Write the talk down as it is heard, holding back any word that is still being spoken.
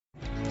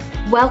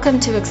Welcome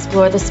to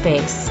Explore the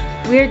Space.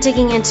 We're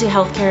digging into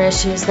healthcare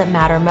issues that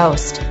matter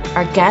most.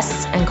 Our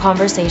guests and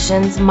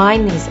conversations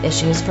mine these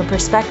issues for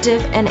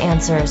perspective and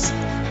answers.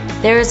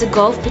 There is a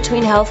gulf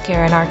between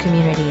healthcare and our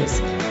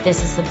communities.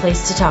 This is the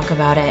place to talk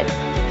about it.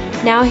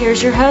 Now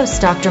here's your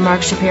host, Dr.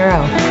 Mark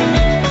Shapiro.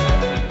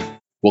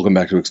 Welcome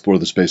back to Explore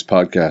the Space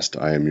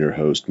podcast. I am your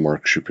host,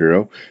 Mark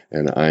Shapiro,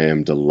 and I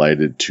am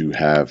delighted to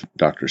have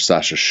Dr.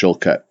 Sasha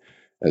Shillcutt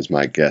as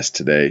my guest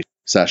today.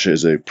 Sasha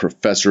is a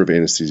professor of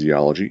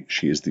anesthesiology.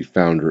 She is the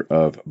founder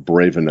of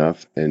Brave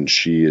Enough, and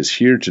she is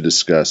here to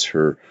discuss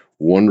her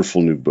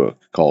wonderful new book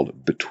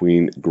called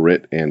Between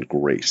Grit and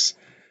Grace.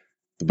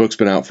 The book's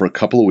been out for a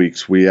couple of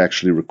weeks. We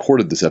actually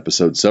recorded this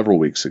episode several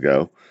weeks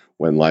ago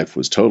when life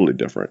was totally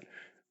different.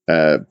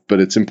 But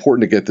it's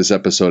important to get this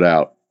episode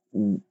out.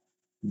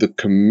 The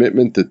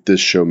commitment that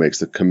this show makes,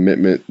 the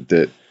commitment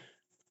that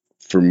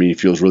for me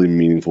feels really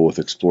meaningful with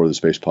Explore the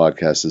Space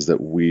podcast is that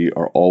we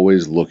are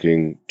always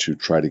looking to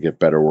try to get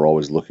better. We're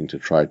always looking to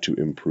try to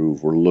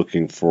improve. We're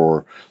looking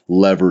for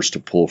levers to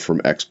pull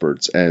from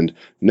experts. And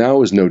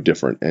now is no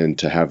different. And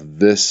to have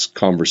this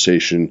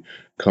conversation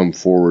come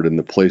forward in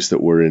the place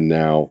that we're in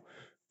now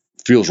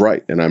feels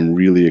right. And I'm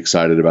really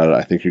excited about it.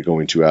 I think you're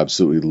going to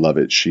absolutely love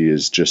it. She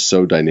is just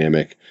so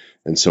dynamic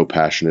and so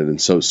passionate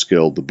and so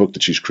skilled. The book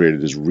that she's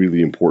created is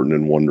really important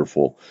and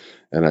wonderful.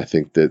 And I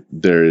think that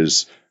there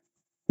is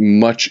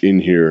much in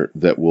here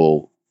that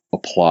will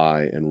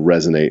apply and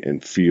resonate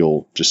and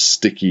feel just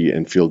sticky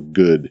and feel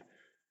good,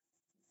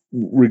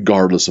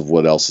 regardless of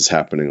what else is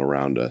happening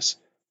around us.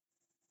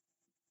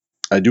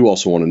 I do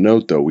also want to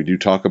note, though, we do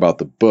talk about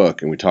the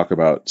book and we talk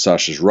about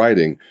Sasha's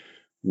writing.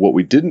 What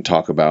we didn't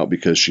talk about,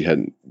 because she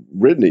hadn't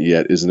written it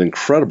yet, is an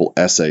incredible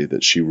essay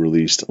that she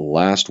released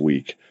last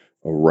week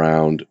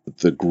around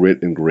the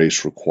grit and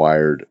grace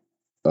required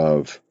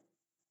of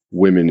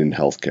women in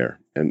healthcare.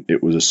 And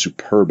it was a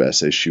superb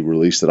essay. She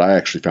released it. I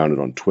actually found it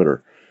on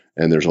Twitter,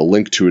 and there's a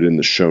link to it in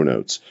the show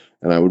notes.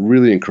 And I would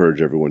really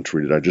encourage everyone to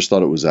read it. I just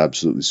thought it was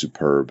absolutely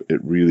superb.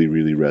 It really,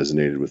 really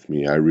resonated with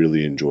me. I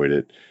really enjoyed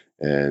it.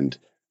 And,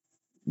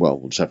 well,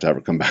 we'll just have to have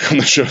her come back on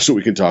the show so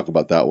we can talk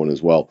about that one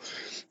as well.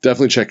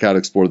 Definitely check out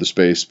Explore the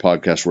Space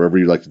podcast wherever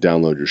you like to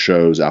download your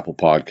shows, Apple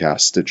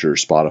Podcasts, Stitcher,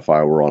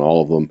 Spotify. We're on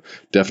all of them.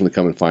 Definitely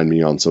come and find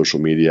me on social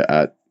media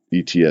at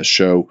ETS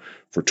Show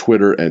for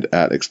Twitter and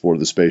at Explore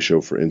the Space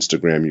Show for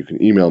Instagram. You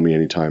can email me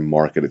anytime,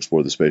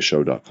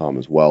 mark@explorethespaceshow.com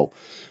as well.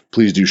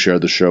 Please do share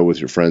the show with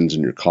your friends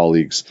and your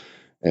colleagues.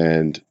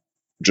 And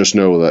just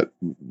know that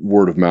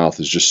word of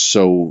mouth is just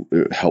so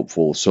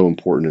helpful, so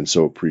important, and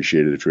so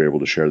appreciated if you're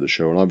able to share the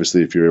show. And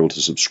obviously, if you're able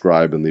to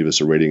subscribe and leave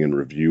us a rating and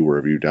review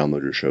wherever you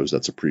download your shows,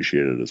 that's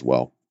appreciated as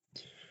well.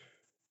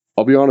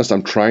 I'll be honest,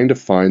 I'm trying to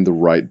find the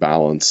right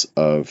balance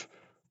of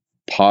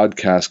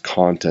podcast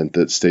content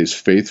that stays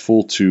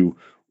faithful to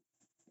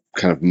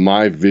kind of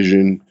my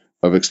vision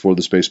of Explore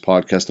the Space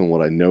podcast and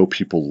what I know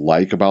people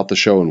like about the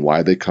show and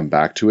why they come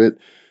back to it,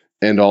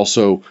 and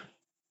also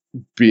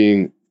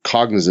being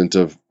cognizant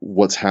of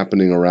what's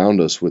happening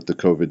around us with the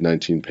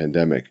COVID-19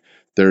 pandemic.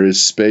 There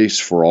is space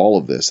for all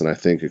of this, and I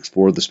think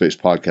Explore the Space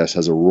podcast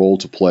has a role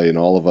to play in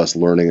all of us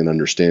learning and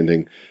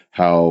understanding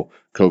how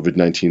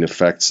COVID-19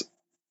 affects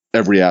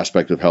every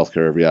aspect of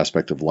healthcare, every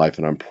aspect of life,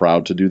 and I'm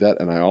proud to do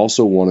that. And I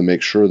also want to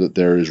make sure that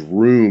there is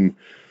room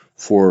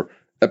for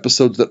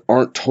episodes that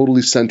aren't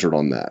totally centered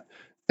on that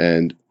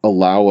and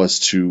allow us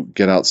to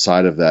get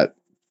outside of that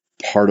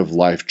part of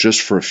life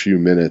just for a few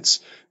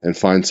minutes and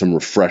find some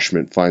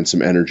refreshment, find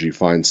some energy,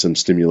 find some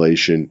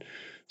stimulation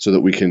so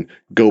that we can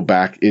go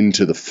back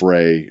into the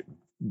fray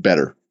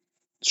better,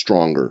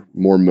 stronger,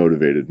 more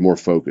motivated, more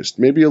focused,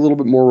 maybe a little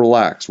bit more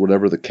relaxed,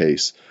 whatever the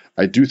case.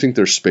 I do think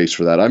there's space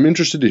for that. I'm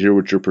interested to hear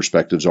what your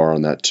perspectives are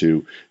on that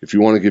too. If you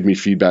want to give me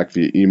feedback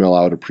via email,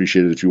 I would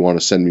appreciate it. If you want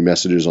to send me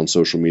messages on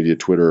social media,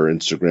 Twitter or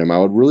Instagram, I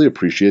would really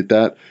appreciate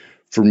that.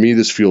 For me,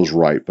 this feels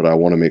right, but I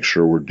want to make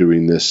sure we're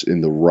doing this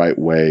in the right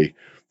way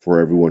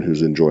for everyone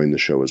who's enjoying the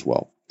show as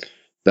well.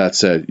 That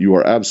said, you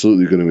are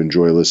absolutely going to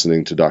enjoy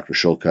listening to Dr.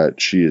 Shillcutt.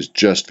 She is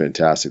just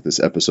fantastic. This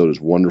episode is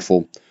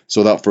wonderful.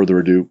 So without further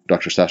ado,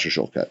 Dr. Sasha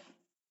Shillcutt.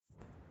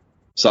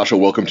 Sasha,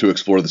 welcome to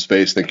Explore the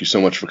Space. Thank you so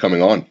much for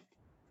coming on.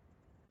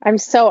 I'm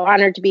so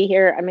honored to be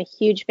here. I'm a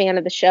huge fan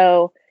of the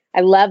show.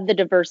 I love the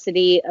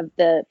diversity of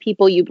the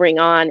people you bring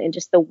on and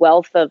just the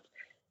wealth of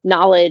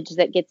knowledge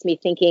that gets me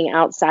thinking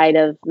outside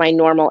of my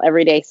normal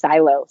everyday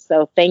silo.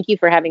 So thank you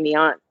for having me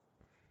on.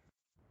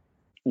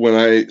 When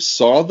I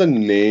saw the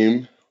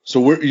name,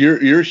 so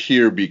you're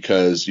here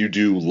because you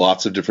do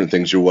lots of different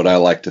things. You're what I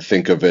like to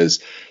think of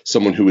as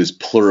someone who is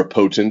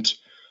pluripotent.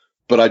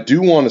 But I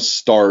do want to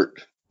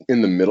start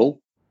in the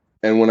middle.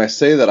 And when I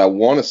say that, I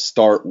want to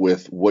start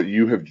with what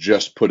you have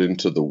just put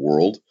into the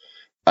world.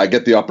 I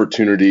get the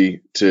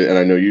opportunity to, and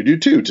I know you do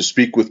too, to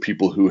speak with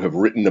people who have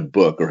written a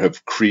book or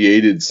have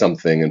created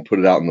something and put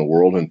it out in the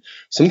world. And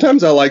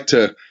sometimes I like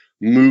to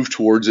move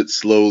towards it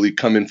slowly,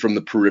 come in from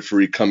the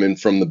periphery, come in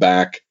from the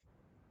back.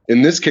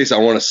 In this case, I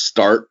want to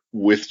start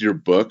with your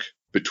book,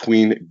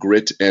 Between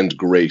Grit and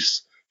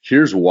Grace.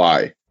 Here's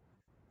why.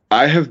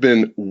 I have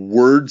been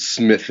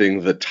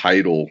wordsmithing the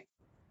title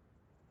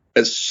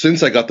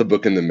since I got the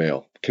book in the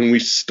mail. Can we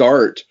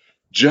start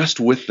just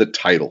with the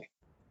title?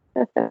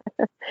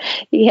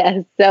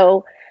 Yes.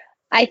 So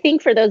I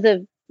think for those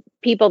of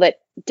people that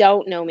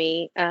don't know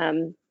me,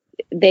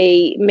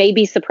 they may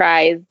be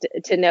surprised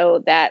to know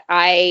that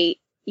I,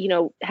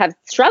 have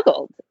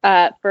struggled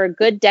for a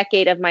good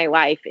decade of my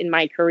life in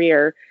my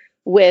career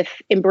with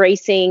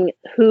embracing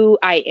who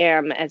I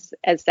am as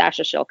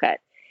Sasha Shillcutt.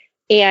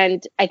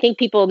 And I think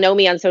people know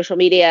me on social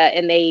media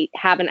and they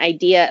have an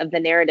idea of the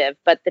narrative.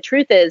 But the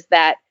truth is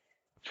that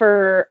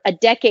for a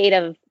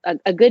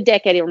good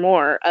decade or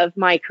more of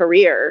my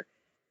career,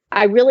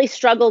 I really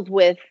struggled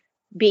with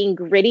being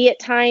gritty at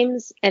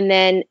times, and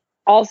then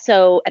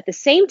also at the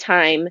same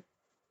time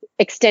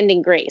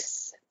extending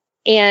grace.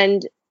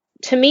 And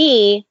to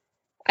me,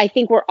 I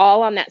think we're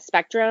all on that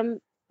spectrum,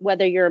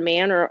 whether you're a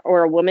man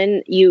or a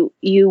woman. You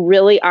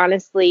really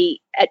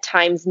honestly at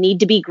times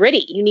need to be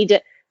gritty. You need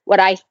to, what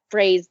I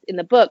phrased in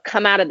the book,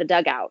 come out of the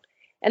dugout.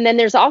 And then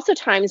there's also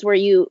times where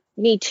you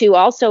need to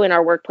also in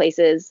our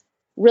workplaces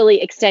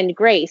really extend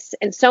grace.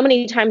 And so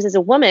many times as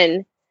a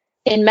woman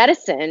in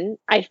medicine,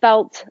 I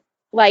felt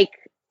like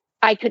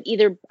I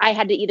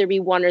had to either be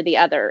one or the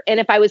other. And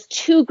if I was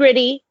too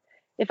gritty,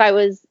 if I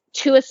was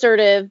too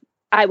assertive,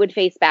 I would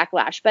face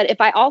backlash. But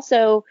if I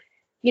also,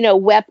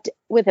 wept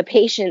with a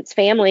patient's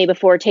family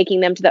before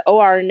taking them to the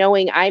OR,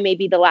 knowing I may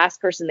be the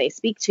last person they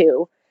speak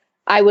to,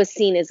 I was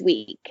seen as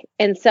weak.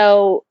 And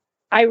so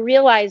I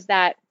realized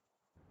that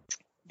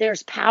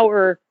there's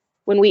power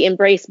when we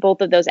embrace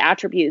both of those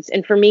attributes.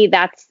 And for me,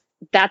 that's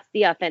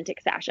the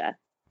authentic Sasha.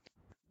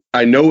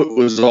 I know it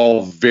was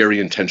all very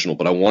intentional,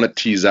 but I want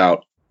to tease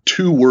out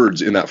 2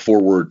 words in that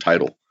 4-word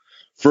title.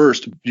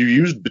 First, you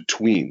used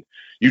between.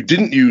 You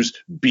didn't use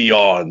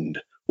beyond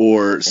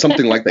or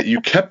something like that. You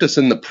kept us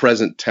in the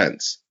present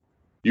tense.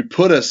 You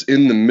put us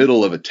in the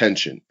middle of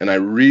attention, and I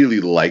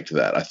really liked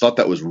that. I thought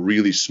that was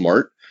really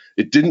smart.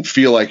 It didn't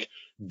feel like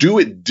do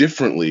it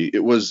differently.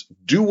 It was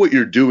do what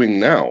you're doing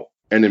now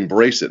and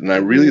embrace it, and I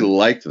really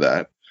liked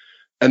that.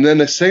 And then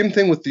the same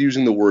thing with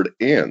using the word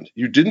and.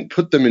 You didn't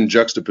put them in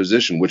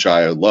juxtaposition, which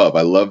I love.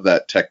 I love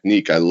that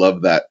technique. I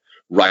love that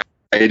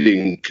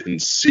writing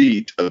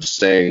conceit of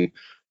saying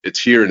it's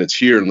here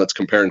and let's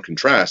compare and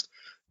contrast,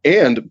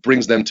 and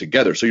brings them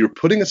together. So you're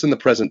putting us in the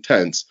present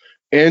tense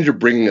and you're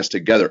bringing us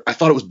together. I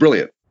thought it was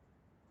brilliant.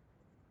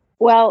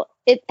 Well,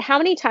 how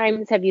many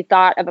times have you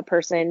thought of a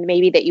person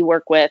maybe that you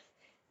work with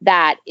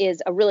that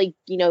is a really,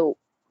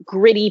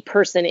 gritty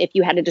person, if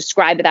you had to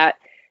describe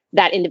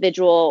that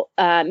individual?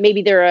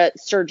 Maybe they're a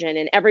surgeon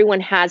and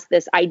everyone has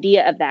this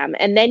idea of them.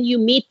 And then you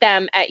meet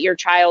them at your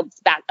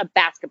child's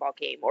basketball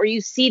game, or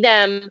you see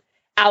them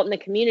out in the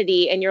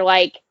community and you're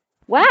like,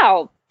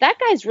 wow, that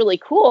guy's really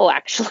cool,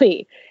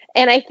 actually.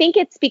 And I think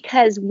it's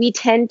because we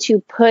tend to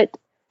put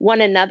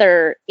one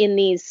another in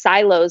these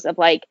silos of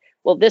like,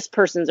 well, this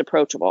person's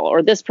approachable,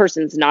 or this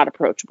person's not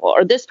approachable,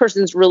 or this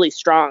person's really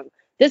strong,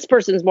 this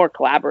person's more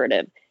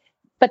collaborative.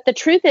 But the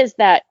truth is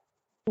that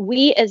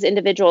we as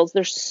individuals,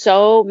 there's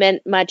so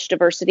much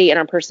diversity in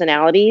our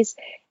personalities.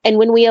 And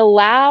when we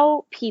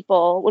allow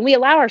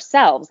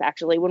ourselves,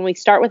 actually, when we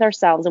start with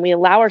ourselves and we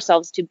allow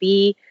ourselves to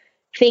be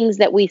things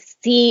that we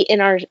see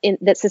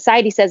that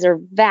society says are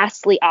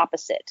vastly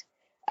opposite,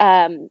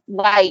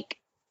 like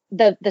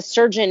the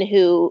surgeon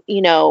who,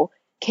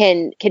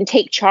 can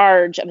take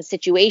charge of a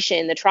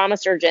situation, the trauma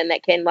surgeon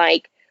that can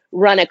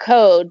run a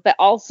code, but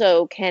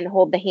also can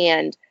hold the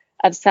hand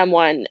of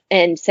someone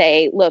and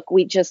say, look,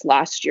 we just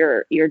lost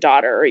your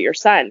daughter or your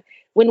son.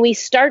 When we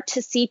start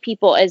to see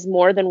people as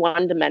more than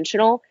one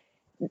dimensional,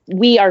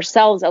 we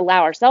ourselves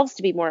allow ourselves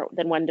to be more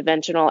than one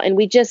dimensional. And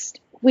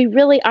we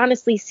really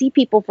honestly see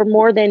people for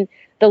more than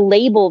the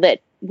label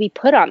that we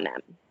put on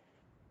them.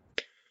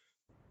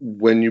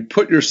 When you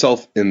put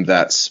yourself in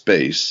that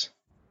space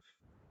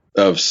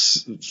of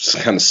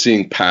kind of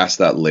seeing past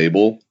that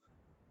label,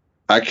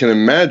 I can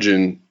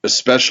imagine,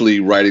 especially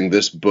writing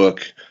this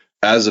book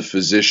as a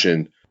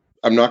physician,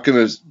 I'm not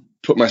going to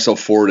put myself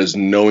forward as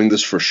knowing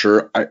this for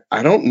sure.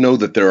 I don't know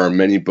that there are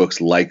many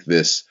books like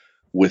this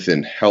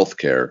within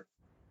healthcare.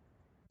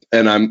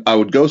 And I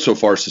would go so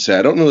far as to say,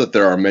 I don't know that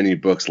there are many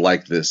books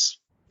like this,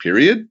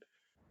 period.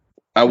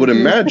 I would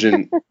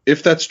imagine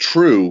if that's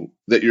true,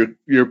 that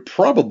you're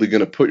probably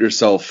going to put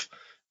yourself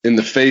in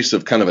the face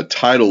of kind of a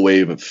tidal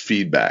wave of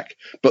feedback.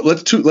 But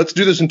let's do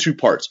this in 2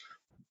 parts.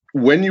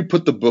 When you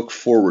put the book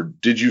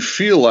forward, did you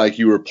feel like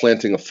you were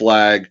planting a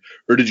flag,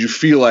 or did you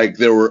feel like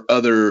there were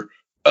other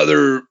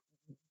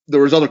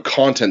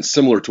content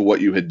similar to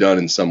what you had done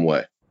in some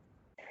way?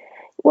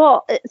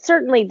 Well,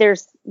 certainly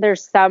there's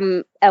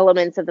some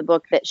elements of the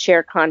book that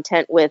share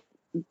content with,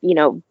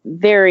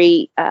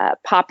 very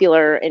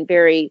popular and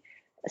very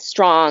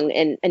strong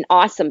and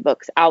awesome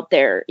books out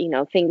there,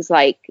 things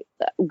like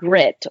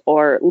Grit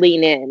or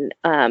Lean In,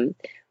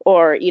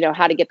 or,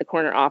 How to Get the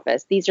Corner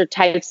Office. These are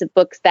types of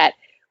books that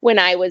when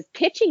I was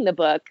pitching the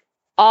book,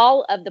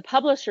 all of the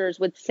publishers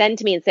would send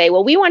to me and say,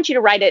 well, we want you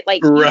to write it.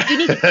 Like, right. you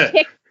need to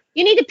pick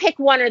you need to pick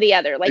one or the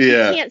other. Like, you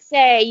can't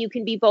say you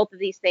can be both of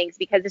these things,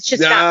 because it's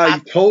just not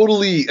possible.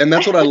 Totally. And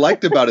that's what I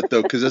liked about it,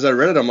 though, because as I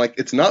read it, I'm like,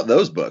 it's not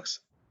those books.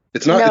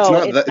 It's not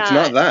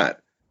that.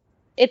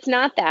 It's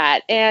not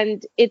that.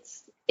 And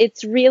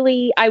it's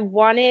really, I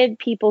wanted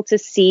people to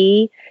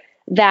see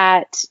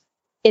that,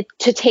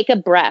 to take a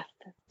breath,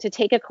 to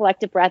take a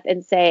collective breath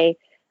and say,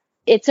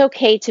 it's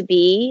okay to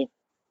be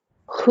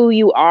who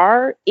you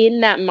are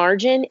in that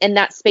margin and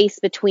that space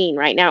between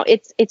right now.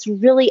 It's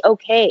really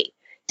okay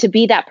to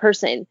be that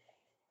person.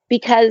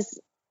 Because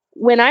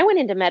when I went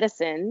into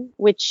medicine,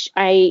 which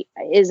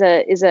is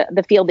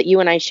the field that you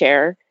and I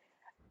share,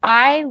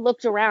 I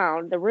looked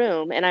around the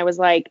room and I was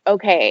like,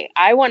 okay,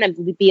 I want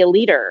to be a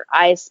leader.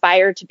 I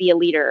aspire to be a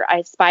leader. I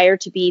aspire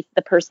to be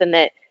the person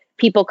that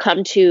people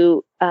come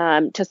to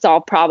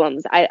solve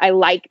problems. I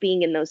like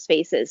being in those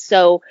spaces.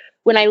 So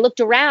when I looked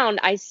around,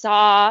 I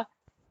saw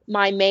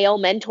my male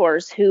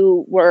mentors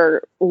who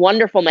were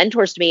wonderful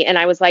mentors to me. And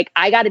I was like,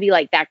 I got to be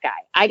like that guy.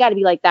 I got to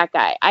be like that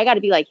guy. I got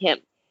to be like him.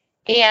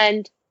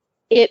 And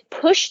it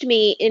pushed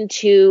me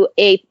into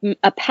a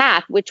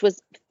path, which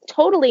was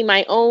totally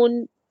my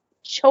own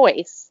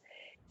choice,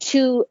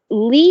 to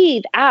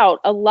leave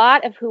out a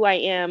lot of who I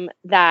am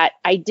that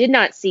I did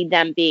not see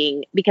them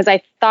being, because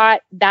I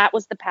thought that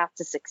was the path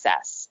to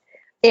success.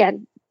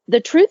 And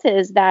the truth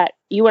is that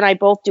you and I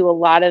both do a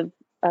lot of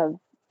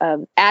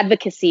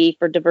advocacy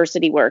for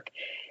diversity work.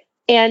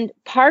 And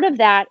part of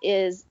that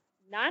is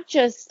not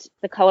just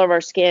the color of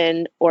our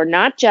skin, or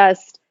not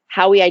just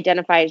how we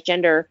identify as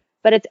gender,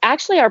 but it's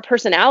actually our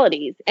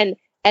personalities and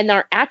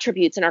our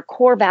attributes and our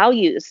core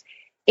values.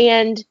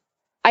 And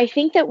I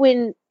think that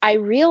when I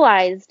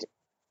realized,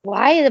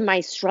 why am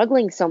I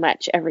struggling so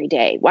much every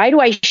day? Why do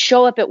I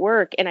show up at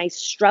work and I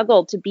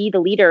struggle to be the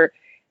leader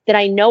that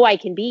I know I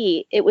can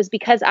be? It was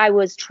because I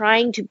was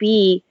trying to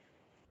be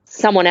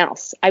someone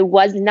else. I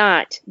was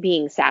not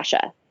being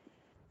Sasha.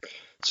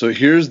 So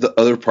here's the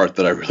other part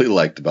that I really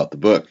liked about the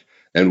book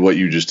and what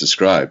you just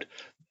described.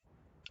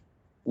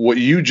 What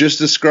you just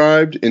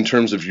described in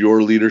terms of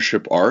your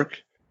leadership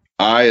arc,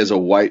 I, as a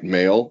white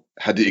male,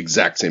 had the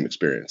exact same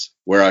experience,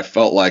 where I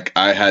felt like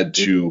I had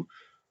to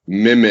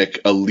mimic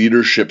a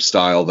leadership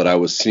style that I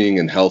was seeing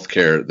in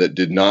healthcare that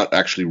did not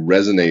actually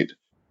resonate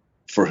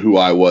for who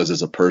I was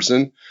as a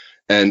person.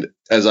 And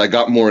as I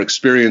got more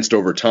experienced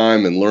over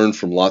time and learned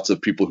from lots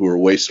of people who are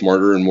way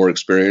smarter and more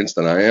experienced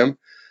than I am,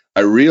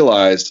 I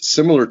realized,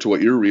 similar to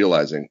what you're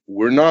realizing,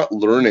 we're not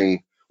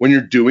learning. When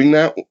you're doing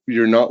that,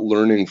 you're not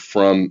learning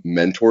from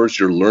mentors.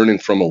 You're learning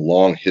from a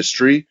long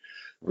history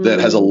that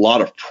has a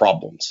lot of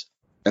problems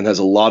and has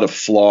a lot of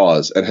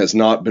flaws and has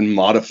not been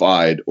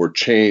modified or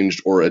changed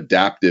or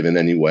adaptive in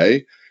any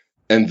way,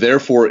 and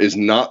therefore is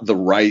not the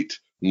right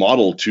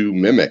model to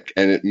mimic.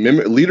 And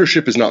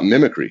leadership is not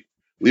mimicry.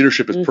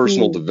 Leadership is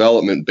personal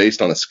development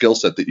based on a skill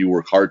set that you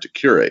work hard to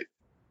curate.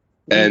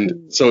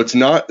 And so it's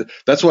not,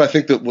 that's why I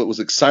think that what was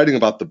exciting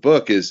about the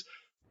book is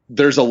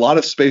there's a lot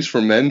of space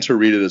for men to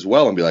read it as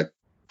well and be like,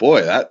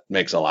 boy, that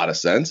makes a lot of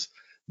sense.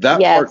 That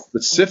part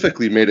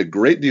specifically made a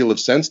great deal of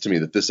sense to me,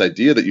 that this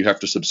idea that you have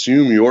to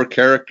subsume your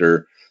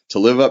character to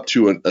live up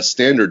to a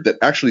standard that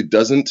actually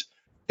doesn't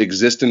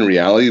exist in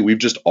reality. We've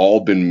just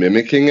all been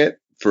mimicking it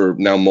for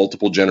now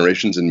multiple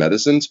generations in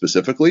medicine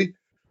specifically.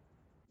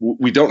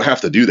 We don't have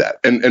to do that.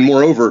 And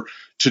moreover,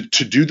 to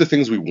do the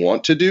things we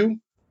want to do,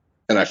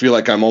 and I feel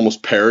like I'm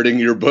almost parroting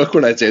your book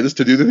when I say this,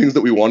 to do the things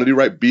that we want to do,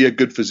 right? Be a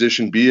good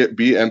physician, be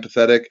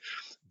empathetic,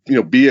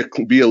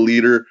 be a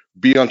leader,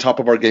 be on top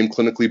of our game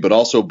clinically, but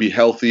also be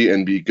healthy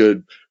and be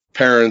good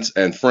parents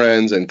and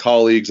friends and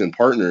colleagues and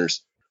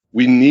partners.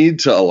 We need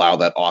to allow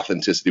that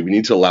authenticity. We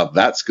need to allow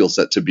that skill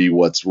set to be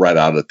what's right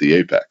out at the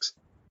apex.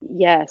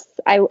 Yes.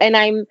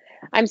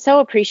 I'm so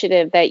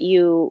appreciative that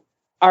you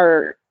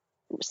are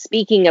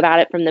speaking about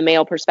it from the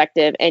male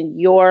perspective, and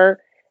your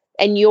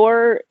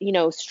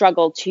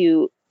struggle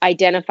to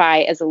identify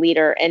as a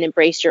leader and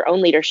embrace your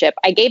own leadership.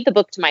 I gave the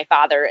book to my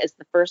father as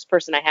the first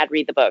person I had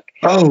read the book.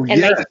 Oh,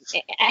 and yes.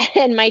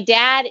 My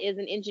dad is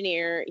an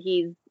engineer.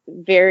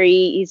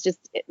 He's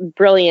just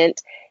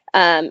brilliant,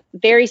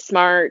 very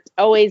smart,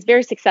 always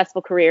very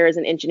successful career as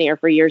an engineer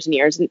for years and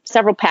years, and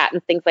several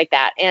patents, things like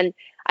that. And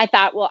I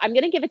thought, well, I'm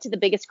going to give it to the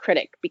biggest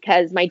critic,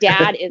 because my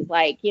dad is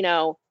like,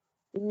 no,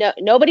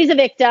 nobody's a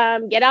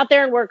victim. Get out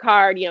there and work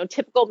hard.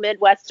 Typical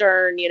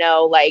Midwestern,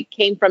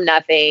 came from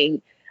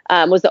nothing.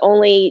 Was the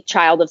only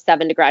child of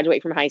 7 to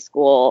graduate from high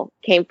school,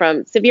 came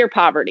from severe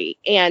poverty,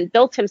 and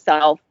built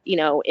himself,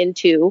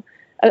 into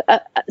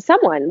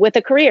someone with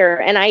a career.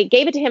 And I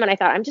gave it to him, and I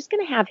thought, I'm just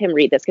going to have him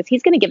read this because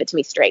he's going to give it to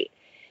me straight.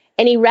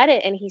 And he read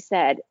it and he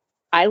said,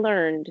 I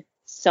learned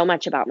so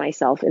much about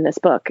myself in this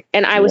book.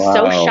 And I was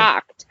so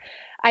shocked.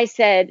 I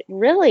said,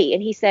 really?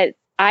 And he said,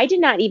 I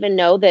did not even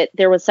know that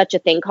there was such a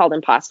thing called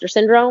imposter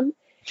syndrome.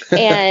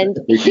 And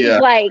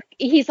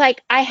he's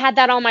like, I had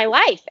that all my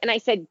life. And I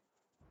said,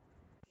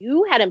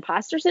 you had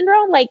imposter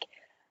syndrome? Like,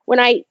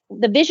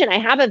 the vision I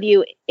have of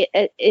you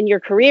in your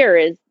career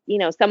is,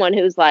 someone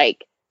who's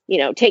like,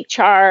 take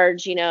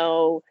charge,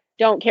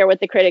 don't care what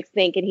the critics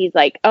think. And he's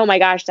like, oh my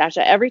gosh,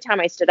 Sasha, every time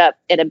I stood up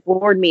at a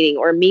board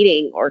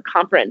meeting or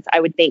conference,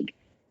 I would think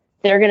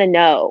they're going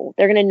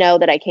to know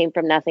that I came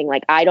from nothing.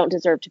 Like, I don't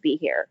deserve to be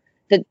here.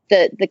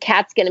 The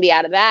cat's going to be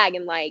out of the bag.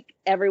 And like,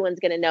 everyone's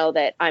going to know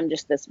that I'm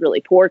just this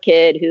really poor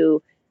kid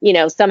who,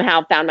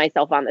 somehow found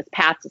myself on this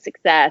path to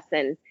success.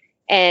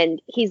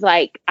 And he's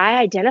like, I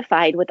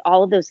identified with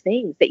all of those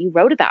things that you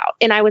wrote about.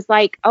 And I was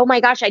like, oh my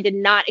gosh, I did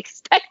not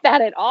expect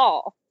that at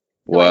all.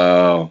 So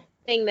wow.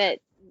 Thing that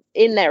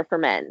in there for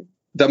men.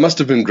 That must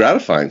have been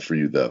gratifying for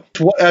you, though.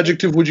 What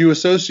adjective would you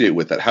associate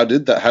with that? How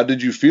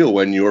did you feel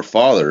when your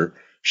father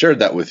shared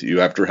that with you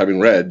after having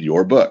read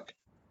your book?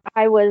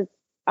 I was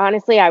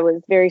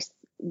very,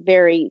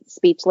 very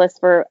speechless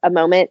for a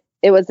moment.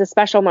 It was a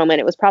special moment.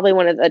 It was probably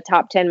one of the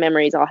top 10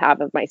 memories I'll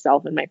have of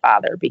myself and my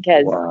father,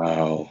 because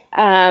wow.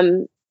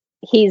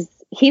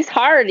 He's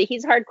hard.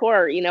 He's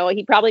hardcore.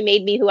 He probably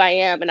made me who I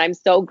am, and I'm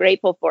so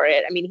grateful for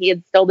it. I mean, he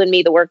instilled in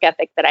me the work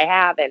ethic that I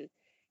have,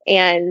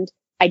 and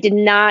I did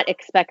not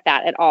expect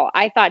that at all.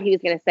 I thought he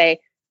was going to say,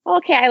 oh,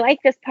 okay, I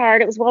like this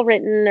part. It was well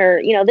written,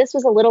 or, this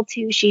was a little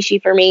too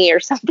shishi for me or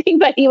something.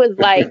 But he was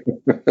like,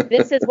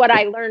 this is what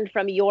I learned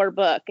from your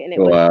book. And it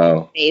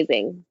was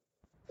amazing.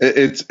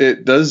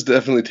 It does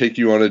definitely take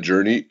you on a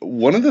journey.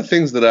 One of the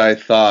things that I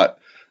thought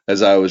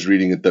as I was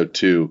reading it, though,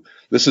 too,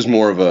 this is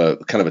more of a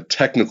kind of a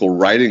technical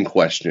writing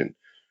question.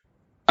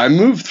 I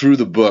moved through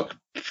the book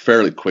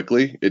fairly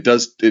quickly.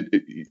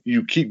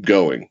 You keep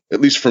going.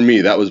 At least for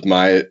me, that was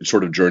my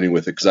sort of journey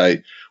with it, because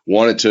I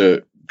wanted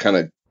to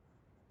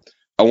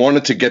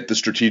get the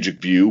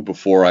strategic view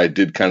before I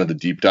did kind of the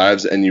deep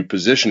dives, and you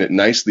position it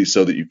nicely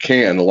so that you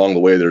can, along the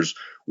way, there's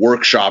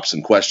workshops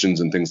and questions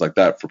and things like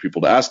that for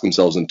people to ask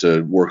themselves and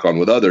to work on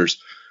with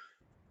others.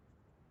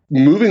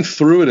 Moving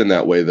through it in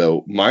that way,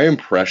 though, my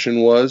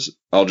impression was,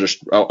 I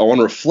want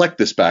to reflect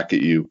this back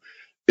at you,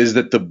 is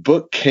that the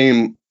book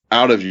came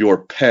out of your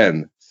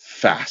pen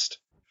fast.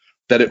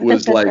 That it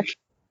was like,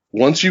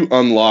 once you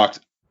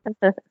unlocked,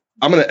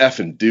 I'm going to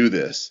effing do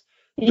this,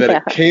 that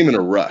it came in a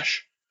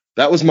rush.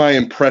 That was my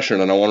impression,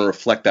 and I want to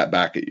reflect that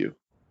back at you.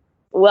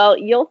 Well,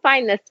 you'll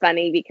find this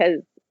funny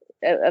because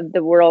of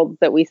the world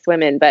that we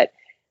swim in. But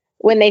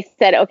when they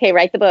said, okay,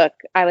 write the book,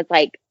 I was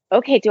like,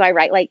 okay, do I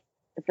write like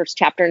the first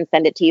chapter and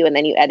send it to you, and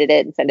then you edit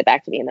it and send it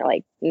back to me? And they're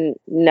like,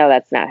 no,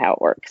 that's not how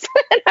it works.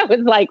 And I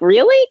was like,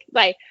 really?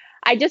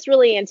 I just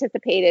really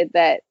anticipated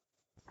that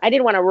I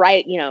didn't want to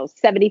write,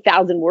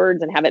 70,000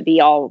 words and have it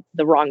be all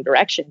the wrong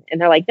direction.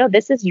 And they're like, no,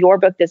 this is your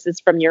book. This is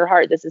from your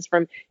heart. This is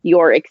from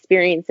your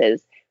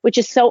experiences, which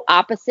is so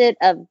opposite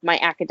of my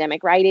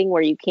academic writing,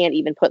 where you can't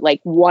even put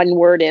like one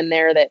word in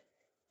there that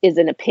is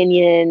an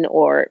opinion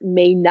or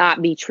may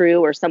not be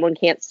true, or someone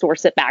can't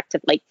source it back to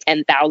like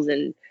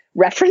 10,000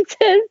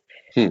 references.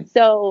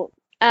 So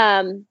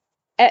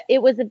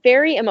it was a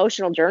very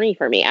emotional journey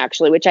for me,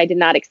 actually, which I did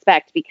not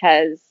expect,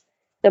 because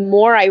the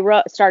more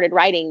I started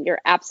writing,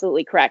 you're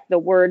absolutely correct, the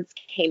words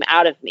came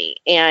out of me.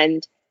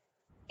 And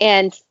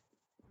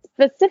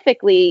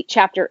specifically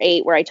chapter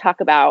 8, where I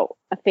talk about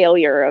a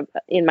failure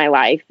in my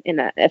life, in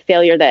a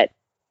failure that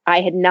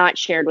I had not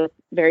shared with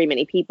very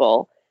many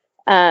people.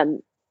 That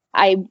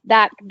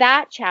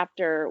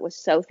chapter was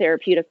so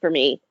therapeutic for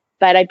me,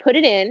 but I put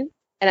it in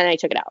and then I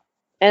took it out,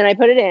 and I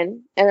put it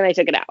in and then I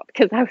took it out,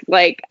 because I was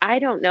like, I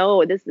don't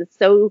know, this is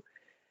so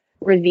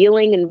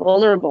revealing and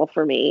vulnerable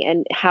for me,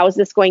 and how is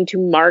this going to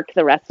mark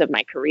the rest of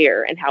my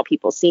career and how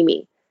people see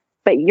me?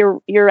 But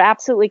you're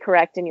absolutely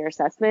correct in your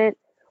assessment.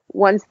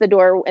 Once the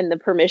door and the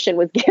permission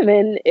was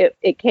given,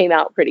 it came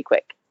out pretty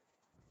quick.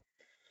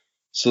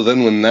 So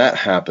then when that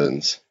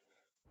happens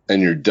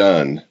and you're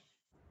done,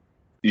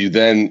 you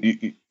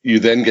then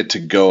get to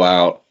go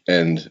out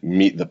and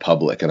meet the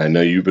public. And I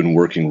know you've been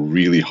working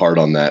really hard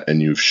on that,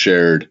 and you've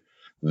shared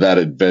that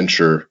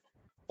adventure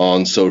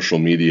on social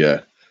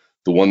media.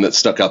 The one that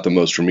stuck out the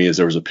most for me is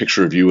there was a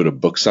picture of you at a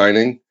book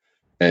signing,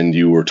 and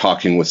you were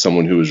talking with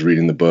someone who was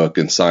reading the book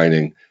and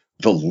signing.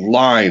 The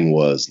line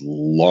was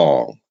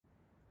long.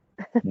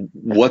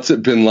 What's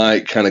it been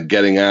like kind of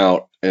getting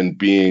out and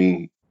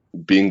being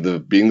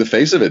the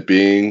face of it,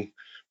 being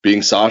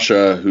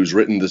Sasha, who's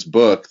written this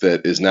book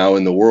that is now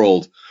in the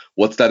world?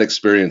 What's that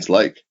experience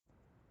like?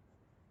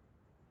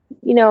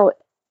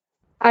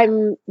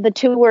 I'm the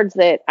two words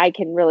that I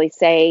can really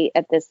say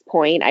at this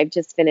point. I've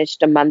just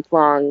finished a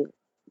month-long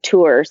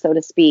tour, so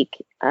to speak.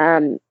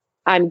 I'm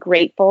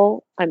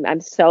grateful.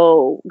 I'm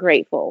so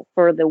grateful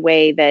for the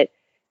way that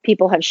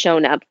people have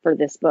shown up for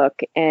this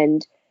book.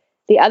 And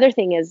the other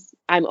thing is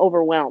I'm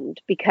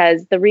overwhelmed,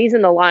 because the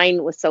reason the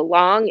line was so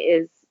long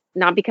is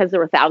not because there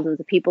were thousands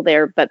of people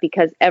there, but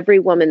because every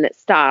woman that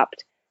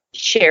stopped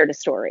shared a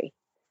story.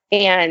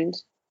 And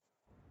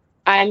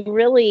I'm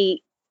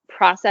really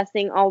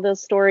processing all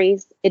those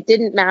stories. It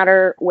didn't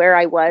matter where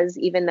I was,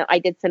 even though I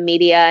did some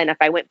media. And if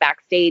I went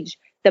backstage,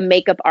 the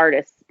makeup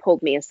artists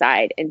pulled me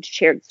aside and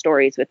shared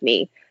stories with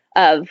me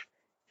of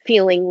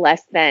feeling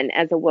less than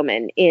as a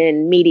woman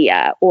in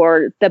media,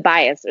 or the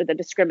bias or the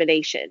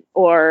discrimination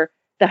or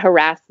the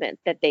harassment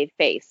that they've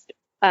faced.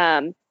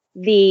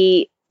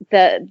 The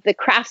the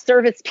craft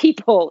service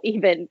people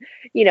even,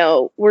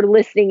 were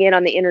listening in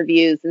on the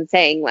interviews and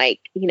saying, like,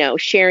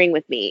 sharing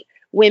with me.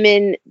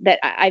 Women that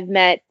I've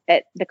met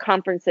at the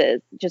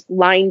conferences just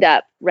lined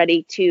up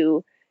ready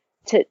to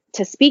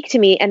speak to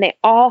me, and they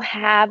all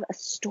have a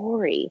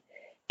story.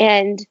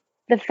 And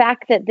the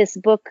fact that this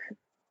book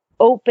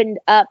opened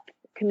up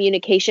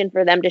communication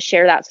for them to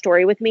share that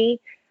story with me,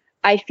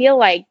 I feel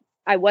like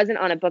I wasn't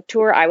on a book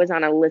tour, I was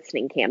on a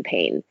listening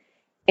campaign.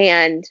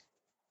 And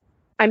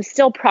I'm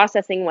still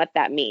processing what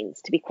that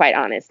means, to be quite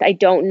honest. I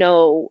don't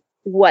know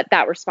what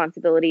that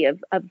responsibility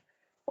of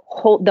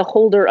the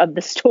holder of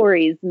the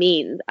stories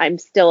means. I'm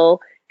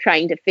still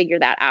trying to figure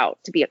that out,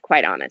 to be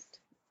quite honest.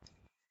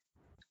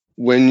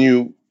 When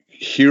you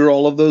hear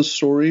all of those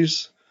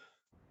stories,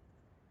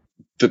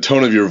 the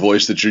tone of your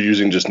voice that you're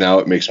using just now,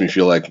 it makes me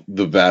feel like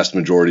the vast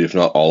majority, if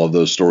not all of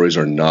those stories,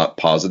 are not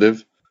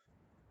positive.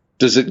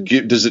 Does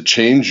it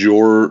change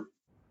your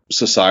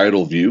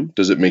societal view?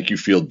 Does it make you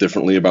feel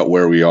differently about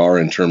where we are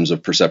in terms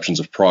of perceptions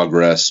of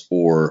progress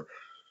or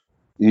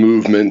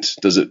movement?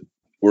 Does it,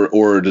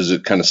 or does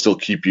it kind of still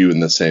keep you in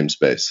the same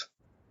space?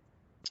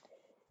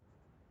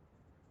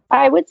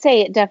 I would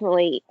say it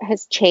definitely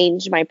has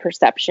changed my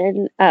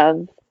perception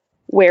of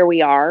where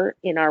we are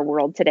in our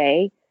world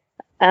today.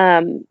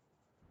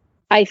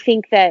 I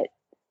think that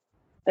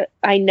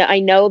I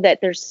know that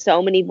there's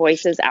so many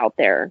voices out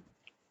there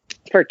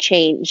for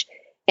change,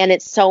 and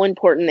it's so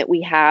important that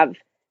we have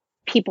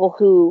people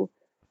who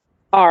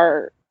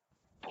are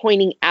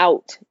pointing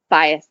out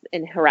bias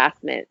and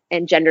harassment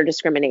and gender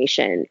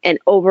discrimination and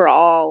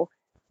overall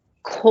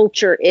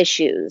culture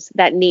issues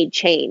that need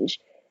change.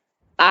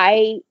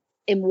 I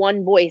am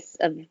one voice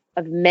of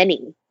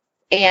many,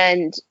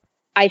 and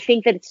I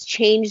think that it's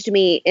changed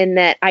me in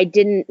that I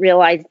didn't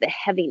realize the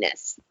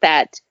heaviness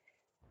that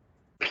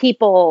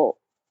people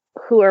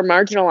who are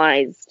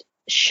marginalized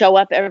show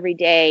up every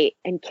day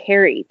and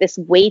carry this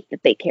weight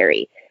that they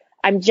carry.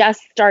 I'm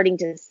just starting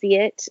to see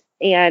it,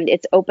 and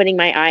it's opening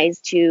my eyes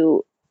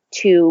to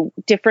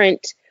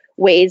different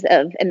ways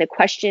of, and the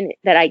question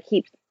that I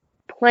keep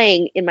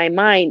playing in my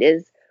mind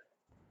is,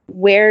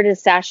 where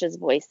does Sasha's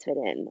voice fit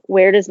in?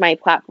 Where does my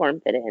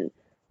platform fit in?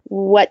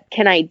 What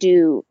can I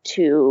do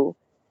to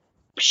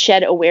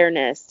shed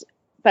awareness,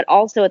 but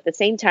also at the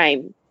same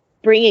time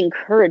bring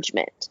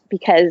encouragement?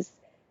 Because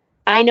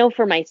I know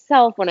for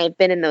myself, when I've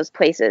been in those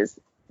places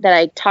that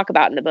I talk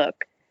about in the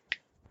book,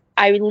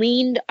 I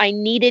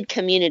needed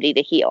community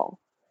to heal.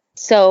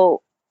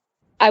 So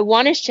I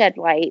want to shed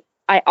light.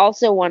 I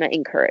also want to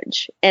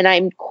encourage. And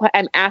I'm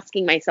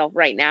asking myself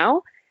right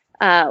now,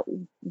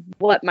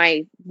 what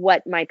my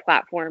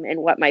platform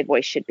and what my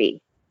voice should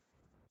be.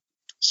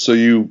 So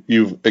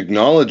you've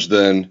acknowledged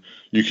then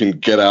you can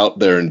get out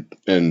there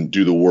and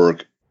do the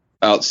work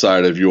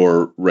outside of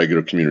your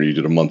regular community. You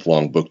did a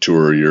month-long book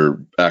tour.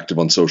 You're active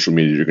on social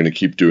media. You're going to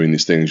keep doing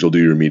these things. You'll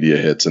do your media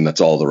hits, and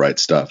that's all the right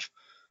stuff.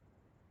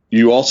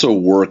 You also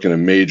work in a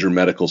major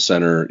medical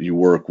center. You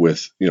work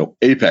with,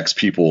 apex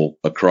people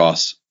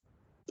across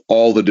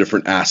all the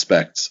different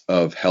aspects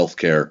of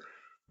healthcare.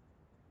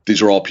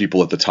 These are all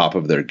people at the top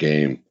of their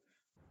game.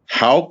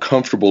 How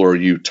comfortable are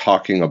you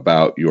talking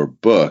about your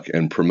book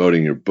and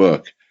promoting your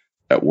book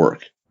at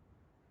work?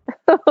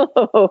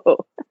 Oh,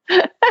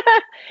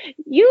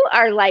 you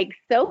are like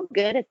so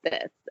good at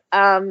this.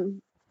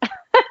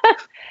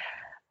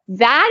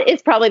 That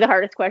is probably the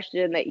hardest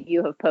question that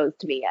you have posed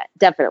to me yet.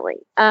 Definitely.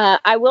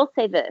 I will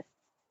say this.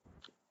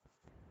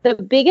 The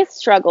biggest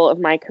struggle of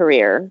my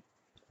career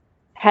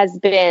has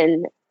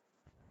been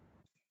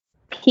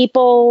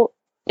people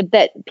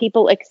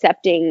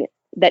accepting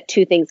that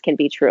two things can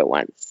be true at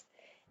once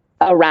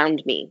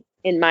around me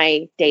in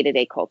my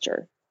day-to-day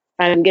culture.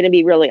 I'm going to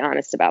be really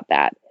honest about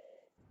that.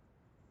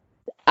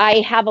 I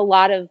have a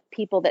lot of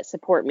people that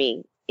support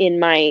me in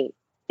my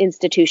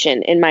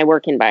institution, in my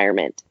work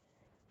environment,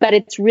 but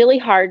it's really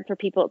hard for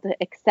people to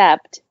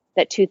accept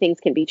that two things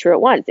can be true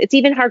at once. It's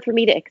even hard for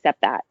me to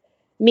accept that,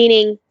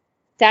 meaning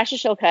Sasha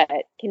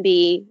Shillcutt can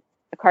be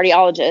a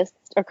cardiologist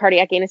or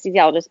cardiac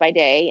anesthesiologist by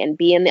day and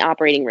be in the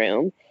operating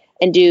room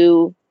and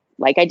do,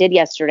 like I did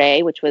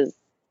yesterday, which was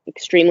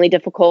extremely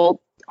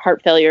difficult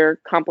heart failure,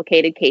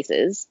 complicated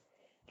cases,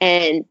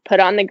 and put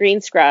on the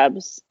green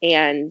scrubs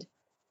and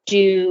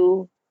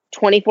do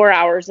 24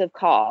 hours of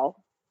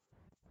call.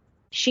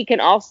 She can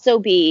also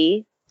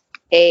be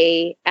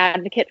an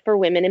advocate for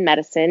women in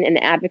medicine, an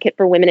advocate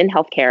for women in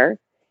healthcare,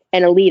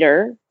 and a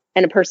leader,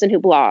 and a person who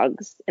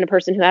blogs, and a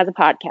person who has a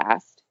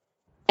podcast.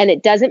 And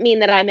it doesn't mean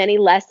that I'm any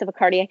less of a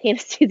cardiac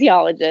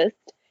anesthesiologist.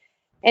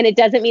 And it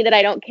doesn't mean that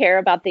I don't care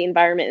about the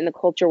environment and the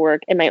culture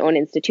work in my own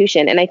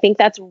institution. And I think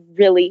that's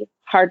really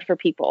hard for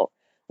people.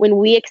 When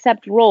we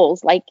accept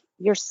roles like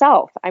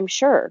yourself, I'm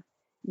sure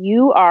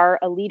you are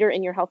a leader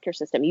in your healthcare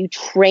system. You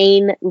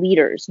train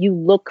leaders. You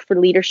look for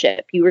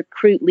leadership. You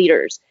recruit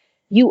leaders.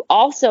 You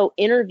also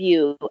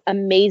interview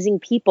amazing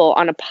people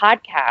on a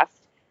podcast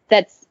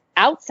that's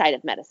outside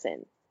of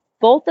medicine.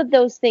 Both of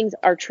those things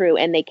are true,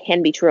 and they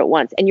can be true at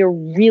once. And you're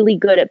really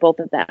good at both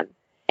of them.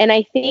 And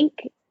I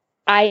think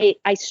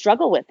I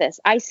struggle with this.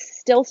 I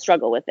still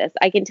struggle with this.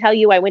 I can tell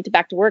you I went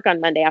back to work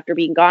on Monday after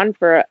being gone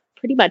for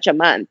pretty much a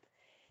month.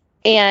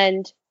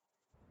 And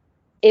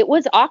it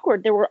was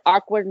awkward. There were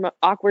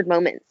awkward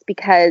moments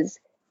because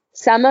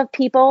some of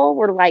people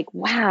were like,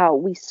 wow,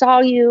 we saw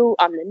you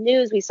on the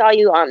news. We saw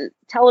you on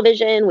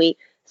television. We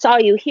saw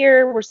you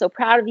here. We're so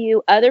proud of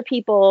you. Other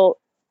people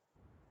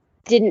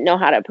didn't know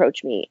how to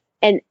approach me.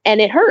 And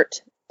it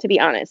hurt, to be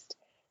honest.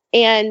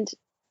 And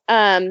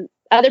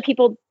other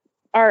people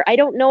I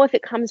don't know if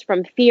it comes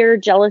from fear,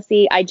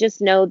 jealousy. I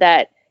just know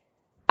that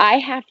I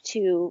have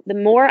to, the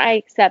more I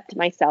accept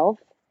myself,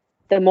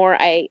 the more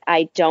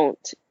I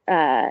don't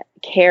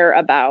care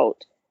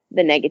about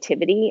the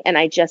negativity, and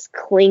I just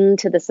cling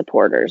to the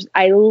supporters.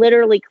 I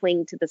literally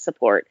cling to the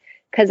support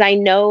because I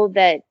know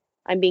that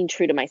I'm being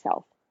true to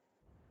myself.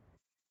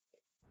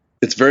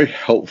 It's very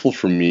helpful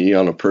for me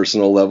on a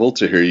personal level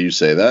to hear you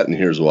say that, and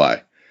here's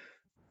why.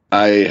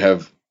 I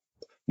have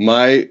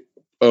my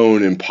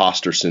own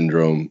imposter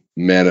syndrome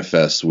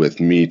manifests with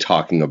me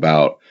talking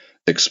about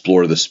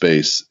explore the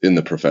space in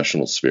the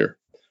professional sphere.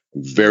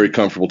 I'm very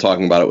comfortable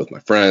talking about it with my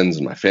friends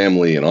and my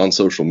family and on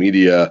social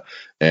media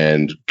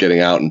and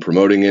getting out and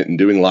promoting it and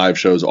doing live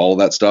shows, all of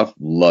that stuff.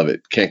 Love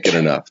it. Can't get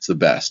enough. It's the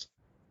best.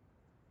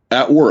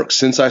 At work,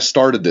 since I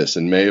started this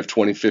in May of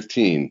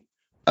 2015,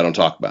 I don't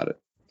talk about it.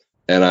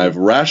 And I've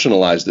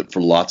rationalized it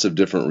for lots of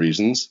different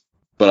reasons.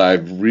 But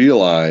I've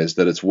realized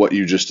that it's what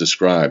you just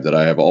described, that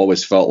I have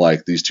always felt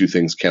like these two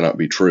things cannot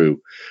be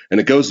true. And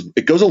it goes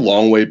a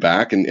long way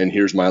back. And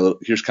here's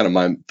kind of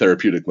my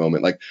therapeutic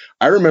moment. Like,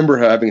 I remember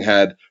having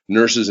had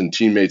nurses and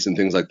teammates and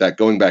things like that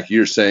going back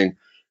years saying,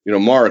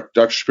 Mark,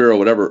 Dr. Shapiro,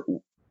 whatever,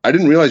 I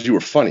didn't realize you were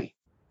funny.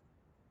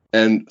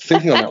 And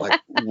thinking on that, like,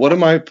 what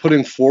am I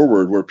putting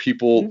forward where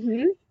people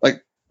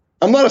like,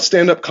 I'm not a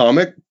stand-up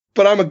comic,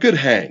 but I'm a good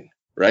hang,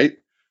 right?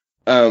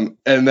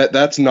 And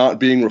that's not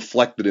being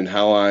reflected in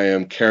how I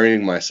am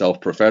carrying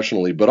myself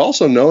professionally, but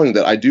also knowing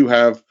that I do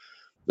have,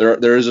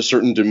 there is a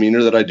certain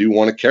demeanor that I do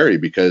want to carry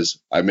because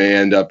I may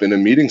end up in a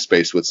meeting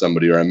space with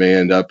somebody, or I may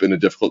end up in a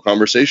difficult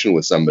conversation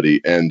with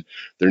somebody, and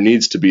there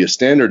needs to be a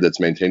standard that's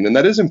maintained. And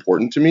that is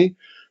important to me.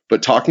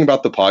 But talking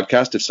about the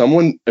podcast, if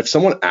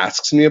someone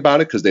asks me about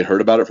it because they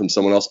heard about it from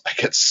someone else, I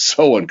get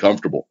so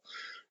uncomfortable.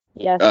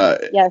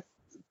 Yes.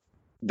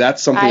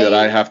 That's something that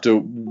I have to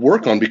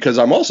work on because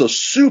I'm also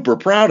super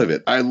proud of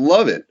it. I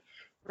love it.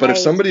 But if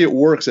somebody at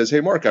work says,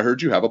 hey, Mark, I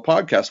heard you have a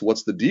podcast.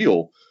 What's the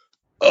deal?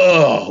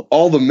 Oh,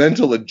 all the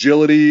mental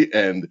agility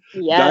and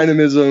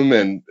dynamism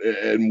and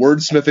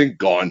wordsmithing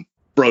gone,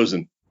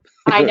 frozen.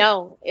 I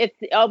know. It's,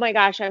 oh my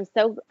gosh.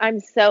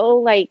 I'm so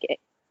like,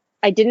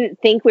 I didn't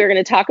think we were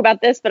going to talk about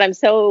this, but I'm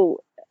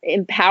so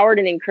empowered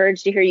and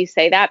encouraged to hear you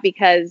say that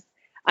because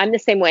I'm the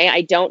same way.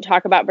 I don't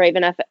talk about Brave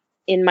Enough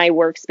in my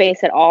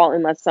workspace at all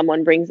unless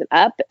someone brings it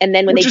up. And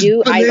then when they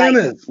do,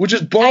 which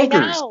is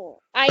bonkers.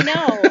 I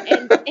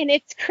know. And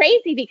it's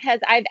crazy because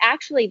I've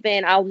actually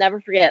been, I'll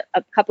never forget,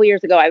 a couple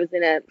years ago, I was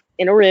in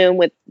a room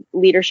with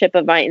leadership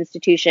of my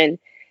institution,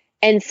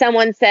 and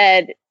someone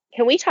said,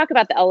 can we talk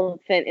about the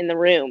elephant in the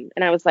room?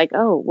 And I was like,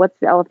 oh, what's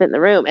the elephant in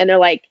the room? And they're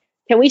like,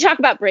 can we talk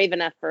about Brave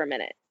Enough for a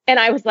minute? And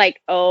I was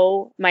like,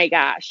 oh my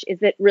gosh,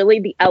 is it really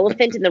the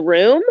elephant in the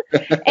room?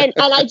 And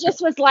I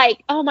just was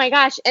like, oh my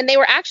gosh. And they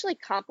were actually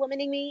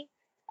complimenting me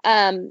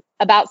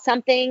about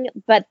something,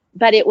 but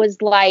it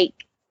was like,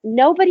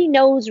 nobody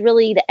knows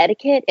really the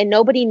etiquette, and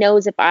nobody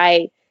knows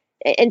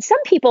and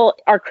some people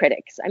are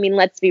critics. I mean,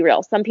 let's be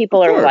real. Some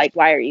people are like,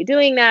 why are you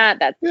doing that?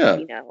 That's,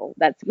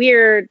 that's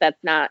weird.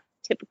 That's not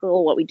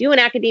typical what we do in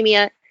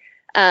academia.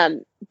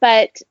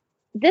 But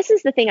this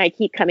is the thing I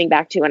keep coming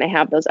back to when I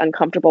have those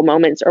uncomfortable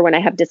moments, or when I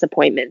have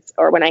disappointments,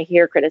 or when I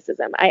hear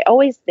criticism. I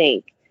always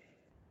think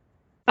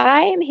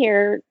I am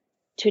here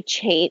to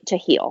change, to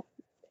heal.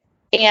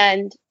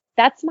 And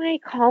that's my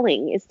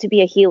calling, is to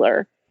be a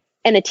healer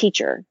and a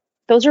teacher.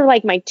 Those are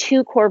like my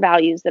two core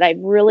values that I've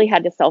really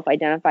had to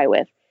self-identify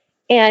with.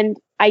 And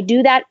I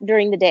do that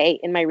during the day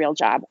in my real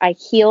job. I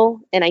heal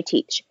and I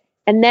teach.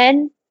 And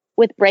then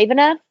with Brave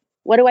Enough,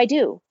 what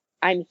do?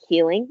 I'm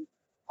healing,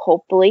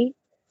 hopefully,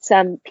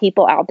 some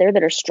people out there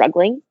that are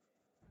struggling,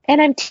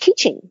 and I'm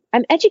teaching,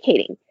 I'm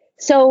educating.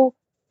 So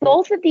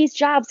both of these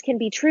jobs can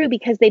be true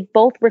because they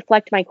both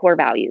reflect my core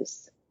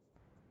values.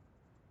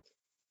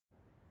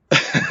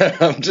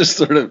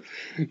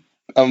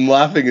 I'm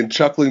laughing and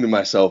chuckling to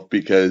myself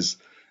because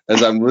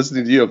as I'm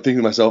listening to you, I'm thinking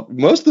to myself,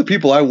 most of the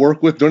people I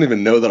work with don't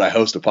even know that I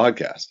host a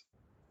podcast.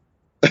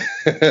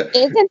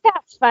 Isn't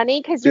that funny?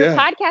 Because your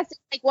podcast is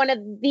like one of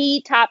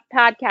the top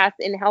podcasts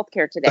in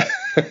healthcare today.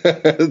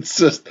 It's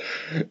just,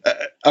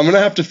 I'm going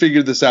to have to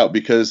figure this out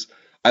because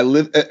I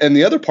live, and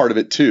the other part of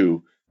it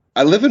too,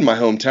 I live in my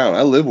hometown.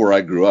 I live where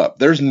I grew up.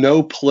 There's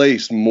no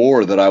place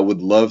more that I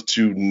would love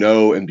to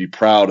know and be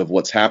proud of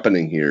what's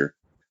happening here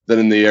than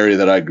in the area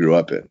that I grew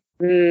up in.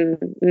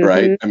 Mm-hmm.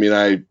 Right? I mean,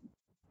 I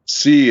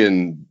see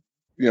and,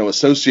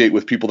 associate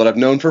with people that I've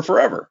known for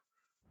forever.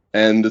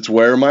 And it's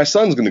where my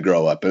son's going to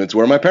grow up, and it's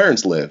where my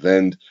parents live.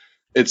 And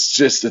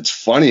it's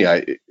funny.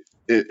 I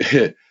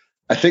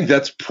I think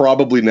that's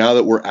probably, now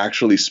that we're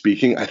actually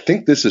speaking, I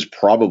think this is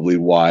probably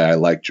why I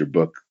liked your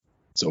book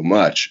so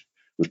much.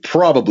 It was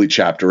probably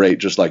chapter 8,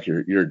 just like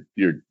your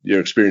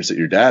experience that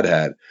your dad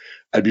had.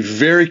 I'd be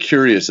very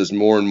curious as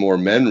more and more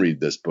men read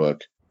this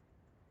book,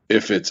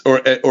 if it's,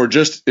 or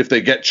just if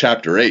they get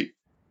chapter 8,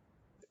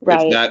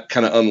 right, if that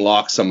kind of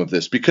unlocks some of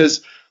this,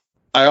 because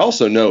I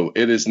also know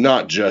it is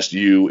not just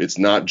you. It's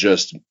not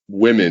just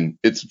women.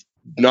 It's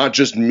not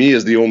just me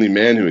as the only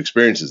man who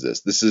experiences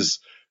this.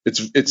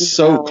 It's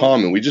so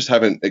common. We just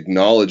haven't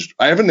acknowledged.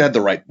 I haven't had the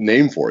right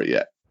name for it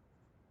yet.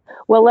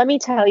 Well, let me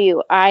tell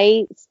you,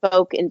 I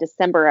spoke in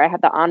December. I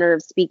had the honor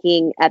of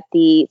speaking at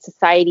the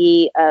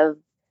Society of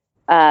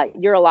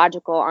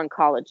Urological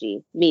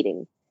Oncology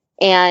meeting.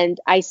 And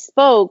I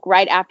spoke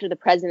right after the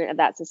president of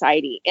that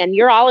society. And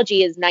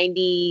urology is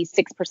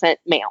 96%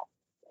 male.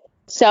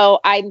 So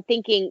I'm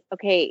thinking,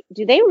 okay,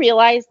 do they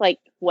realize like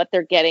what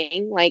they're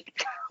getting? Like,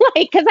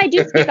 because I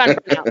do speak on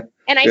burnout,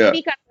 and I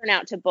speak on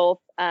burnout to both,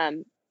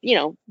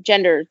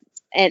 genders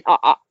and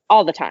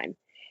all the time.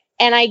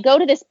 And I go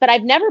to this, but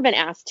I've never been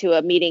asked to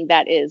a meeting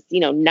that is,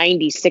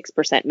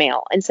 96%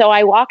 male. And so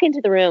I walk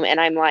into the room and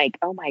I'm like,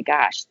 oh my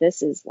gosh,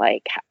 this is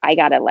like,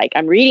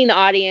 I'm reading the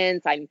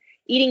audience. I'm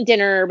eating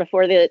dinner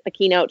before the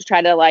keynote to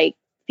try to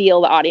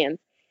feel the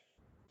audience.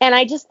 And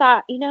I just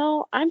thought,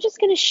 I'm just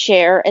going to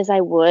share as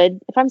I would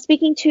if I'm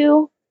speaking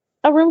to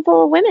a room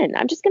full of women.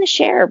 I'm just going to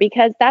share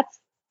because that's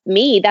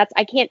me.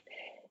 I can't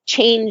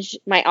change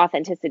my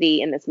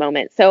authenticity in this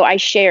moment. So I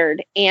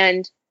shared.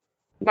 And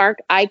Mark,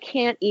 I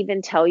can't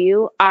even tell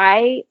you,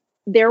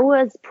 there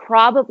was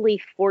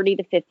probably 40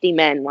 to 50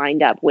 men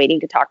lined up waiting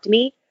to talk to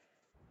me.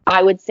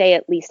 I would say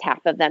at least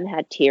half of them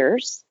had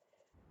tears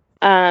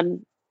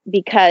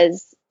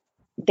because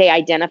they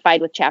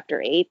identified with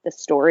chapter 8, the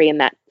story in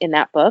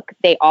that book.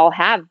 They all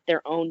have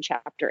their own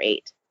chapter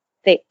 8.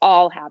 They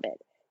all have it.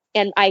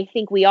 And I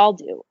think we all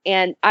do.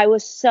 And I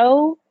was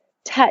so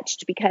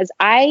touched because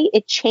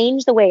it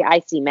changed the way I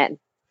see men.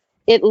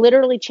 It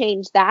literally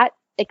changed. That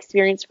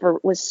experience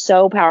was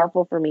so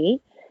powerful for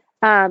me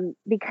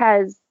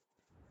because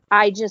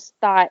I just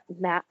thought,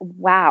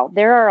 wow,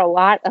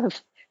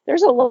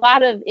 there's a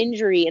lot of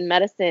injury in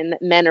medicine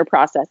that men are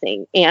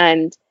processing,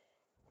 and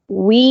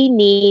we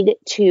need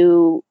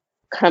to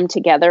come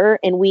together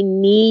and we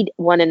need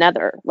one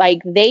another.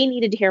 Like, they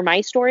needed to hear my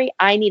story.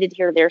 I needed to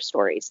hear their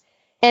stories.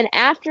 And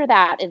after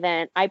that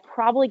event, I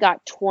probably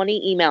got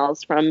 20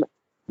 emails from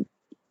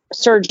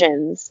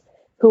surgeons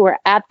who were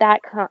at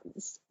that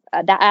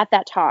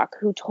talk,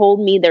 who told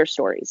me their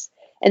stories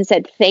and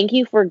said, thank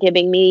you for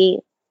giving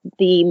me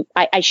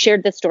I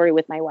shared this story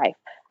with my wife.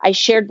 I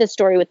shared this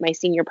story with my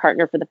senior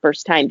partner for the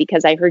first time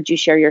because I heard you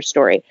share your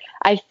story.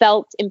 I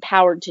felt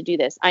empowered to do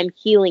this. I'm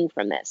healing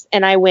from this.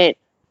 And I went,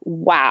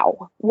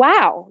 wow,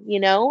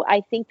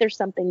 I think there's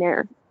something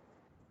there.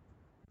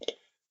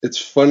 It's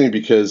funny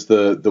because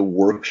the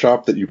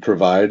workshop that you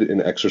provide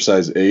in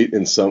exercise 8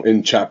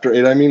 in chapter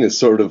 8, is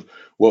sort of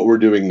what we're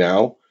doing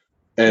now.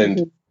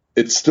 And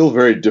it's still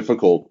very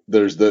difficult.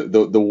 There's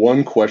the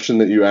one question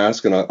that you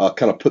ask, and I'll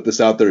kind of put this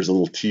out there as a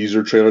little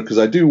teaser trailer, because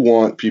I do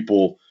want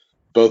people,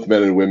 both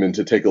men and women,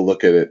 to take a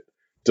look at it.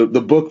 So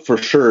the book, for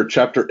sure,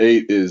 chapter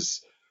 8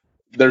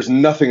 there's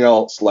nothing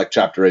else like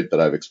chapter 8 that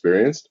I've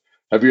experienced.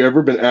 Have you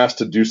ever been asked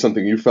to do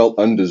something you felt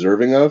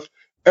undeserving of?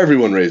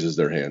 Everyone raises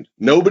their hand.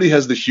 Nobody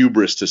has the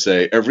hubris to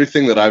say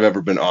everything that I've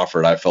ever been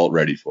offered, I felt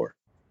ready for.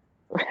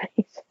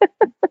 Right.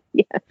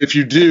 Yeah. If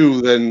you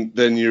do,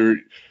 then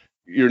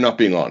you're not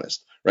being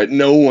honest, right?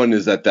 No one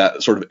is at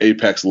that sort of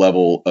apex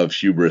level of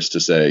hubris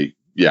to say,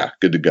 yeah,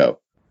 good to go.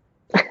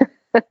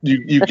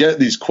 You get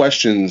these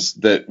questions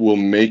that will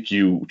make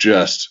you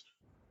just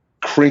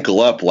crinkle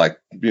up like,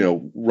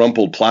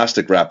 rumpled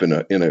plastic wrap in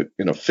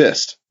a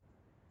fist.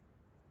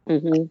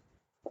 Mm-hmm.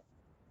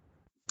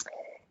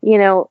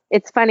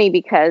 It's funny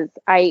because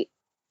I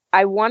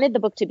wanted the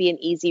book to be an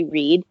easy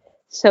read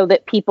so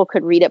that people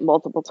could read it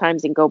multiple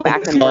times and go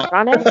back and work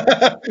on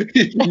it.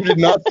 You did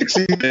not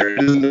succeed there.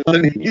 It is not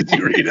an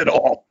easy read at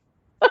all.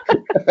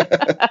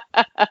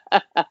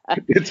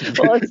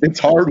 It's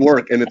hard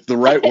work, and it's the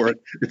right work.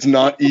 It's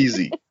not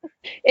easy.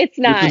 It's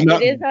not.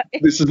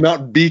 This is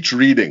not beach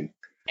reading.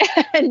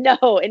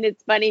 No, and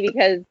it's funny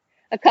because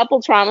a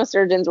couple trauma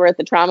surgeons were at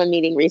the trauma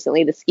meeting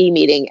recently, the ski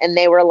meeting, and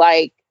they were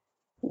like,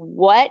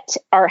 what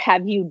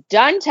have you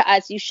done to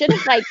us? You should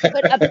have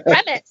put a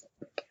premise.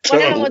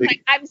 Totally. One of them was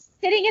like, I'm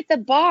sitting at the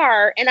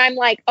bar and I'm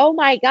like, oh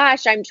my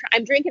gosh, I'm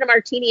drinking a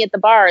martini at the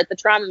bar at the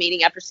trauma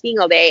meeting after skiing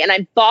all day, and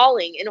I'm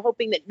bawling and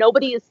hoping that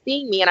nobody is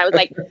seeing me. And I was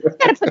like, I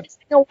gotta put this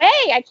thing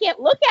away. I can't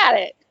look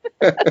at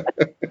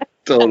it.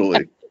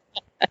 Totally.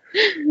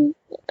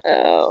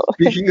 Oh.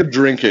 Speaking of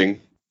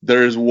drinking,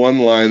 there is one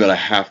line that I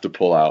have to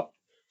pull out.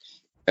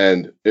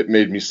 And it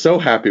made me so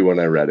happy when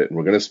I read it. And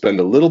we're going to spend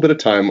a little bit of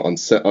time on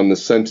the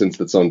sentence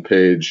that's on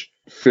page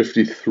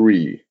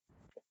 53.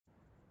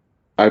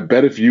 I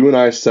bet if you and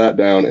I sat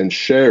down and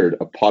shared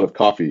a pot of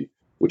coffee,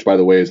 which, by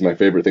the way, is my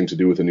favorite thing to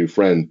do with a new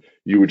friend,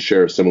 you would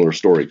share a similar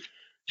story.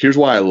 Here's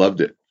why I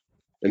loved it.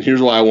 And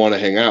here's why I want to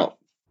hang out.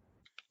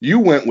 You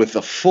went with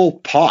the full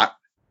pot.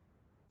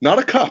 not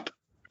a cup.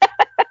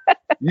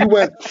 You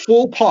went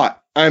full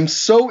pot. I'm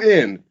so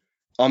in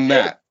on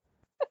that.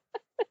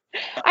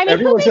 I mean,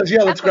 everyone says,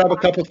 yeah, let's grab a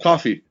cup of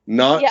coffee.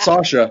 Not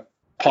Sasha,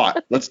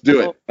 pot. Let's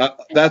do it.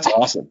 That's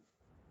awesome.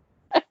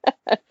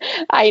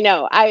 I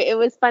know. It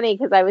was funny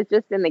because I was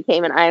just in the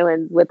Cayman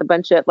Islands with a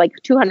bunch of like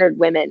 200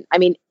 women. I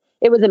mean,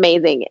 it was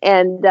amazing.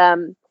 And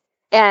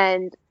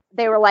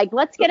they were like,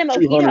 let's get a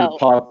mojito. 200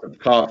 pots of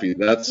coffee.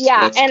 That's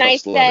and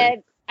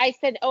sledding. I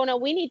said, oh no,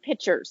 we need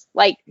pictures.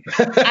 Like,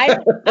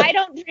 I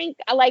don't drink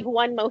like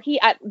one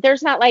mojito.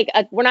 There's not like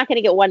we're not going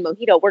to get one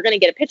mojito. We're going to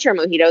get a pitcher of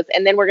mojitos,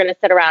 and then we're going to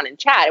sit around and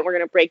chat, and we're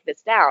going to break this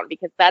down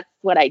because that's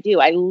what I do.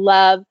 I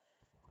love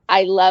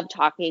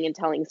talking and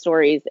telling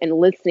stories and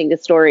listening to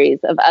stories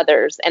of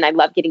others, and I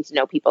love getting to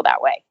know people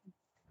that way.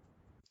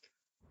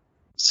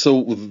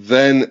 So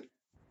then,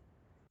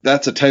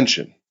 that's a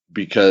tension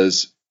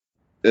because,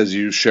 as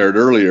you shared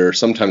earlier,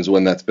 sometimes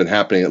when that's been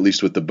happening, at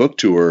least with the book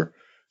tour,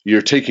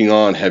 you're taking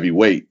on heavy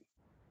weight.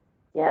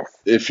 Yes.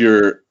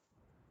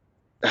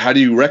 How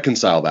do you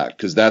reconcile that?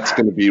 Because that's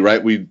going to be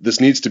right.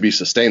 This needs to be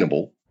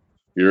sustainable.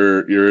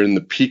 You're in the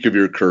peak of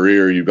your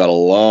career. You've got a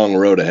long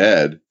road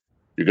ahead.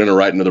 You're going to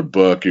write another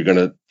book. You're going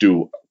to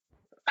do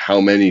how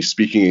many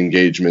speaking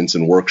engagements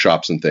and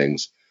workshops and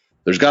things.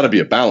 There's got to be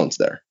a balance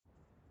there.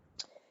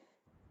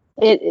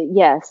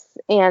 Yes.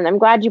 And I'm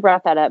glad you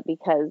brought that up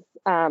because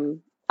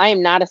I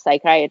am not a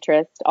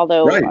psychiatrist,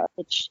 although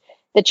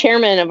the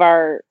chairman of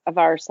our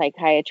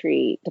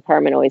psychiatry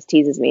department always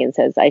teases me and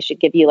says I should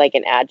give you like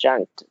an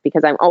adjunct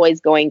because I'm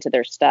always going to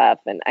their stuff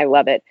and I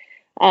love it.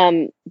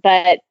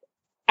 But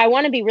I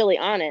want to be really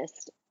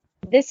honest.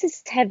 This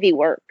is heavy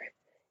work.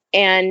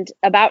 And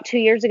about 2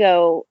 years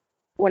ago,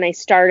 when I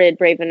started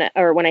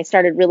when I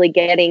started really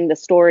getting the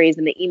stories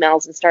and the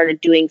emails and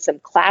started doing some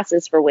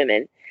classes for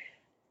women,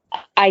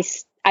 I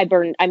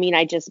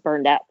just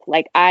burned up.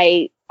 Like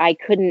I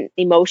couldn't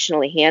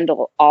emotionally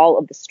handle all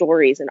of the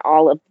stories and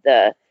all of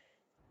the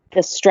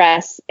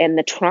stress and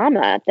the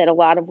trauma that a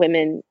lot of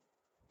women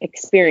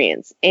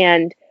experience.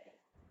 And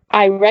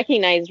I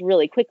recognized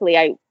really quickly,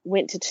 I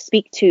went to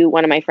speak to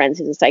one of my friends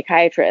who's a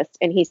psychiatrist,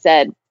 and he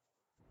said,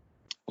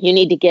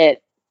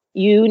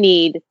 you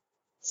need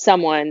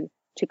someone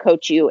to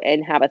coach you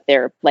and have a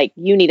therapist. Like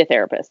you need a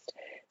therapist.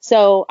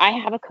 So I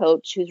have a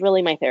coach who's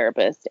really my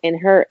therapist,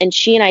 and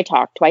she and I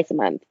talk twice a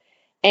month.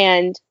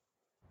 And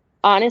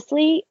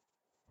honestly,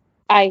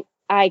 I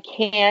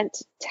can't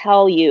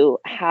tell you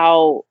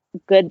how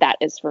good that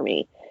is for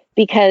me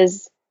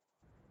because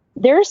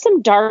there are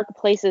some dark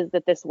places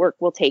that this work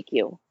will take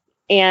you.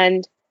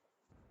 And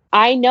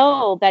I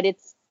know that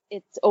it's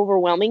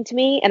overwhelming to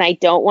me and I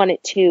don't want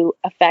it to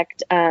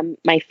affect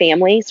my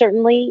family.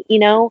 Certainly,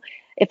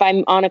 if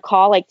I'm on a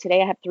call, like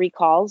today, I have 3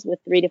 calls with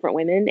 3 different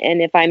women.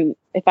 And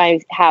if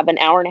I have an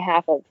hour and a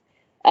half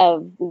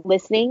of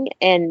listening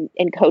and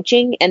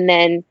coaching, and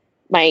then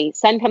my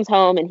son comes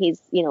home and he's,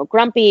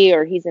 grumpy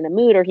or he's in a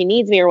mood or he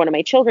needs me or one of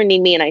my children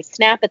need me and I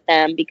snap at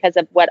them because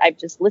of what I've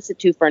just listened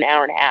to for an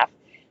hour and a half.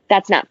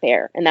 That's not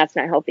fair and that's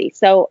not healthy.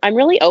 So I'm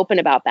really open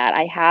about that.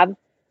 I have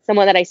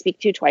someone that I speak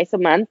to twice a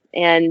month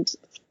and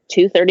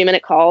 2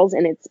 30-minute calls,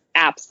 and it's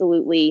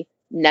absolutely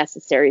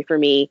necessary for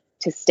me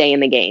to stay in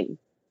the game.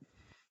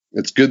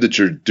 It's good that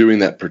you're doing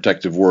that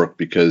protective work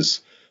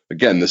because,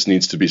 again, this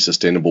needs to be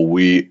sustainable.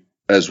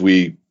 As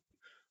we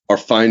are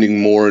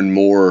finding more and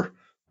more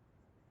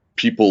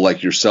people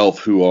like yourself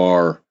who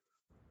are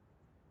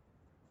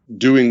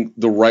doing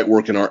the right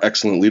work and are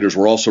excellent leaders,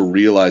 we're also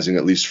realizing,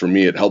 at least for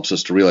me, it helps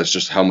us to realize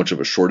just how much of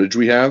a shortage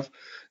we have.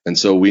 And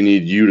so we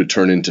need you to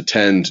turn into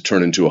 10, to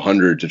turn into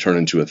 100, to turn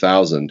into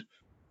 1,000.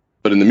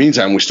 But in the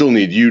meantime, we still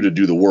need you to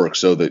do the work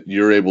so that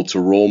you're able to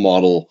role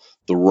model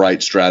the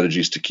right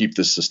strategies to keep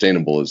this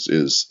sustainable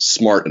is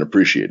smart and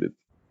appreciated.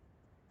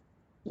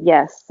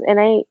 Yes.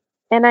 And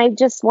I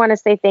just want to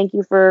say thank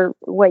you for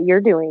what you're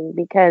doing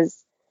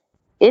because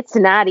it's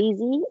not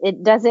easy.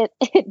 It doesn't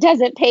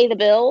pay the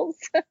bills.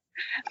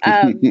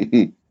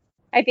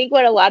 I think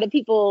what a lot of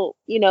people,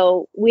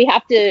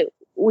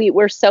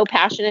 we're so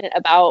passionate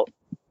about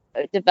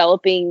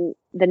developing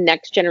the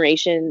next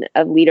generation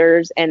of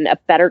leaders and a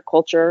better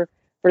culture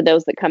for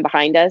those that come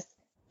behind us,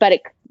 but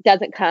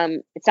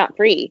it's not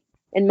free.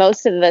 And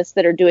most of us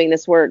that are doing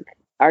this work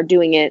are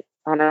doing it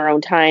on our own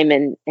time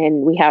and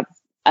we have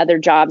other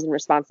jobs and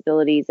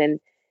responsibilities. And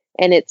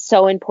it's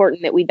so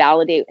important that we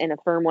validate and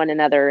affirm one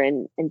another.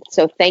 And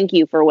so thank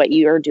you for what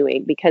you are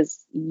doing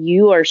because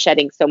you are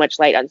shedding so much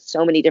light on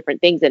so many different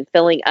things and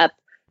filling up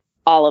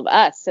all of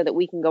us so that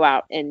we can go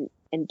out and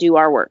do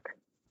our work.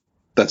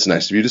 That's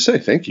nice of you to say.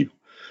 Thank you.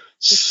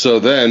 So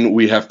then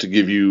we have to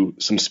give you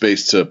some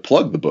space to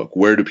plug the book.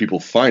 Where do people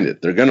find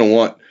it? They're going to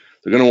want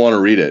to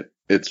read it.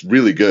 It's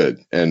really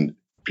good and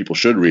people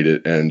should read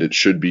it, and it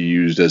should be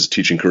used as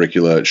teaching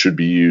curricula. It should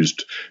be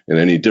used in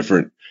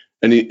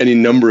any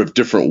number of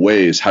different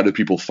ways. How do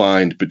people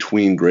find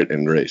Between Grit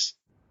and Grace?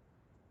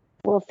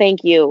 Well,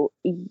 thank you.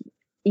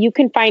 You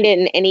can find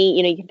it in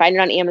you can find it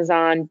on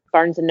Amazon,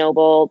 Barnes &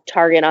 Noble,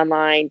 Target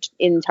online,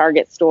 in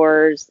Target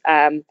stores.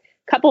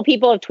 couple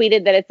people have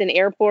tweeted that it's in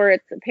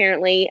airports,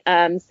 apparently.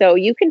 So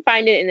you can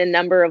find it in a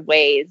number of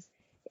ways.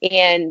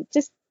 And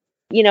just,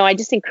 I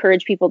just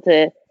encourage people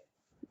to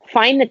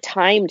find the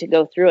time to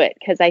go through it,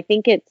 because I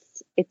think it's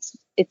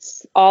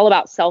all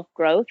about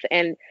self-growth,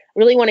 and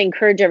really want to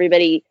encourage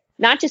everybody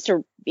not just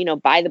to,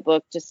 buy the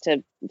book just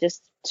to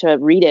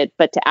read it,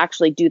 but to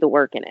actually do the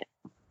work in it.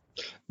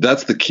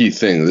 That's the key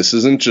thing. This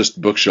isn't just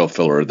bookshelf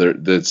filler.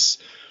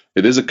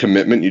 It is a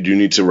commitment. You do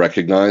need to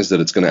recognize that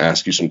it's going to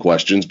ask you some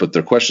questions, but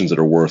they're questions that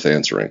are worth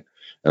answering.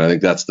 And I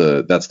think that's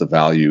the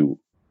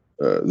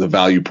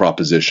value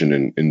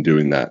proposition in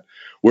doing that.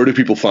 Where do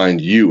people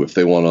find you if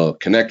they want to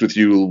connect with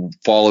you,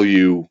 follow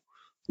you,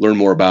 learn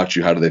more about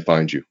you? How do they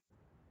find you?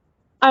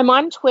 I'm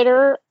on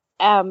Twitter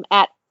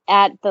at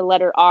the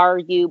letter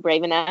RU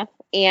Brave Enough,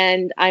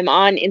 and I'm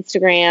on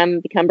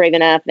Instagram, Become Brave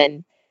Enough,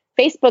 and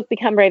Facebook,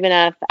 Become Brave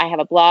Enough. I have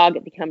a blog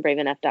at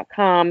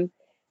becomebraveenough.com.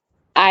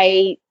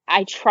 I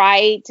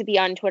try to be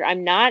on Twitter.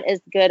 I'm not as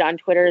good on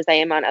Twitter as I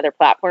am on other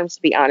platforms,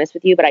 to be honest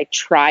with you, but I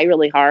try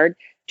really hard.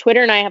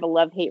 Twitter and I have a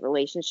love-hate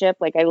relationship.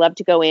 Like, I love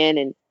to go in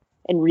and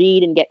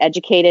read and get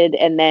educated,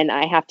 and then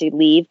I have to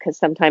leave because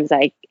sometimes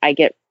I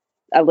get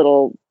a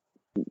little,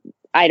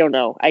 I don't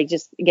know, I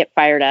just get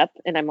fired up,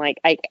 and I'm like,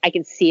 I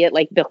can see it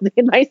like building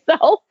in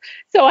myself.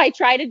 So I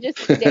try to just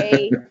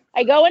stay.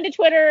 I go into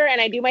Twitter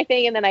and I do my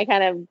thing, and then I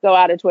kind of go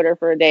out of Twitter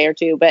for a day or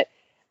two. But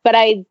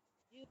I do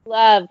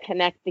love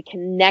the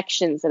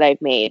connections that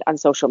I've made on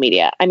social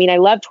media. I mean, I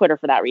love Twitter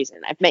for that reason.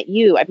 I've met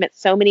you. I've met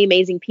so many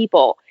amazing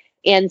people.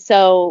 And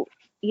so,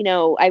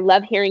 I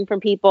love hearing from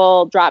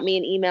people. Drop me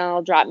an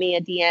email, drop me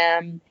a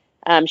DM,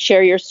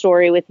 share your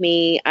story with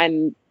me.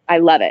 I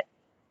love it.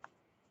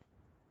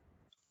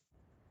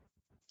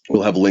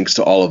 We'll have links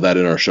to all of that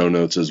in our show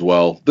notes as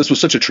well. This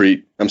was such a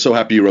treat. I'm so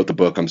happy you wrote the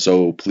book. I'm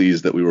so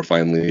pleased that we were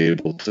finally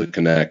able to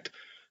connect.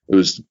 It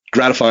was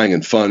gratifying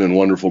and fun and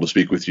wonderful to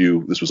speak with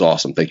you. This was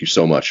awesome. Thank you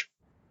so much.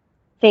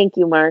 Thank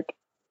you, Mark.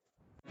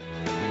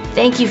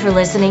 Thank you for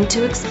listening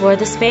to Explore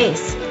the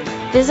Space.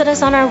 Visit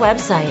us on our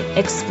website,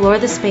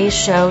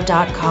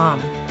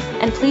 explorethespaceshow.com,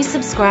 and please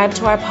subscribe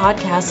to our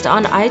podcast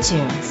on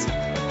iTunes.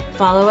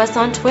 Follow us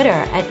on Twitter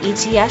at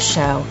ETS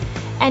Show,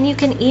 and you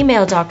can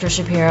email Dr.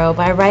 Shapiro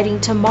by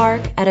writing to Mark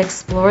at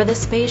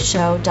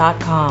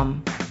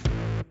explorethespaceshow.com.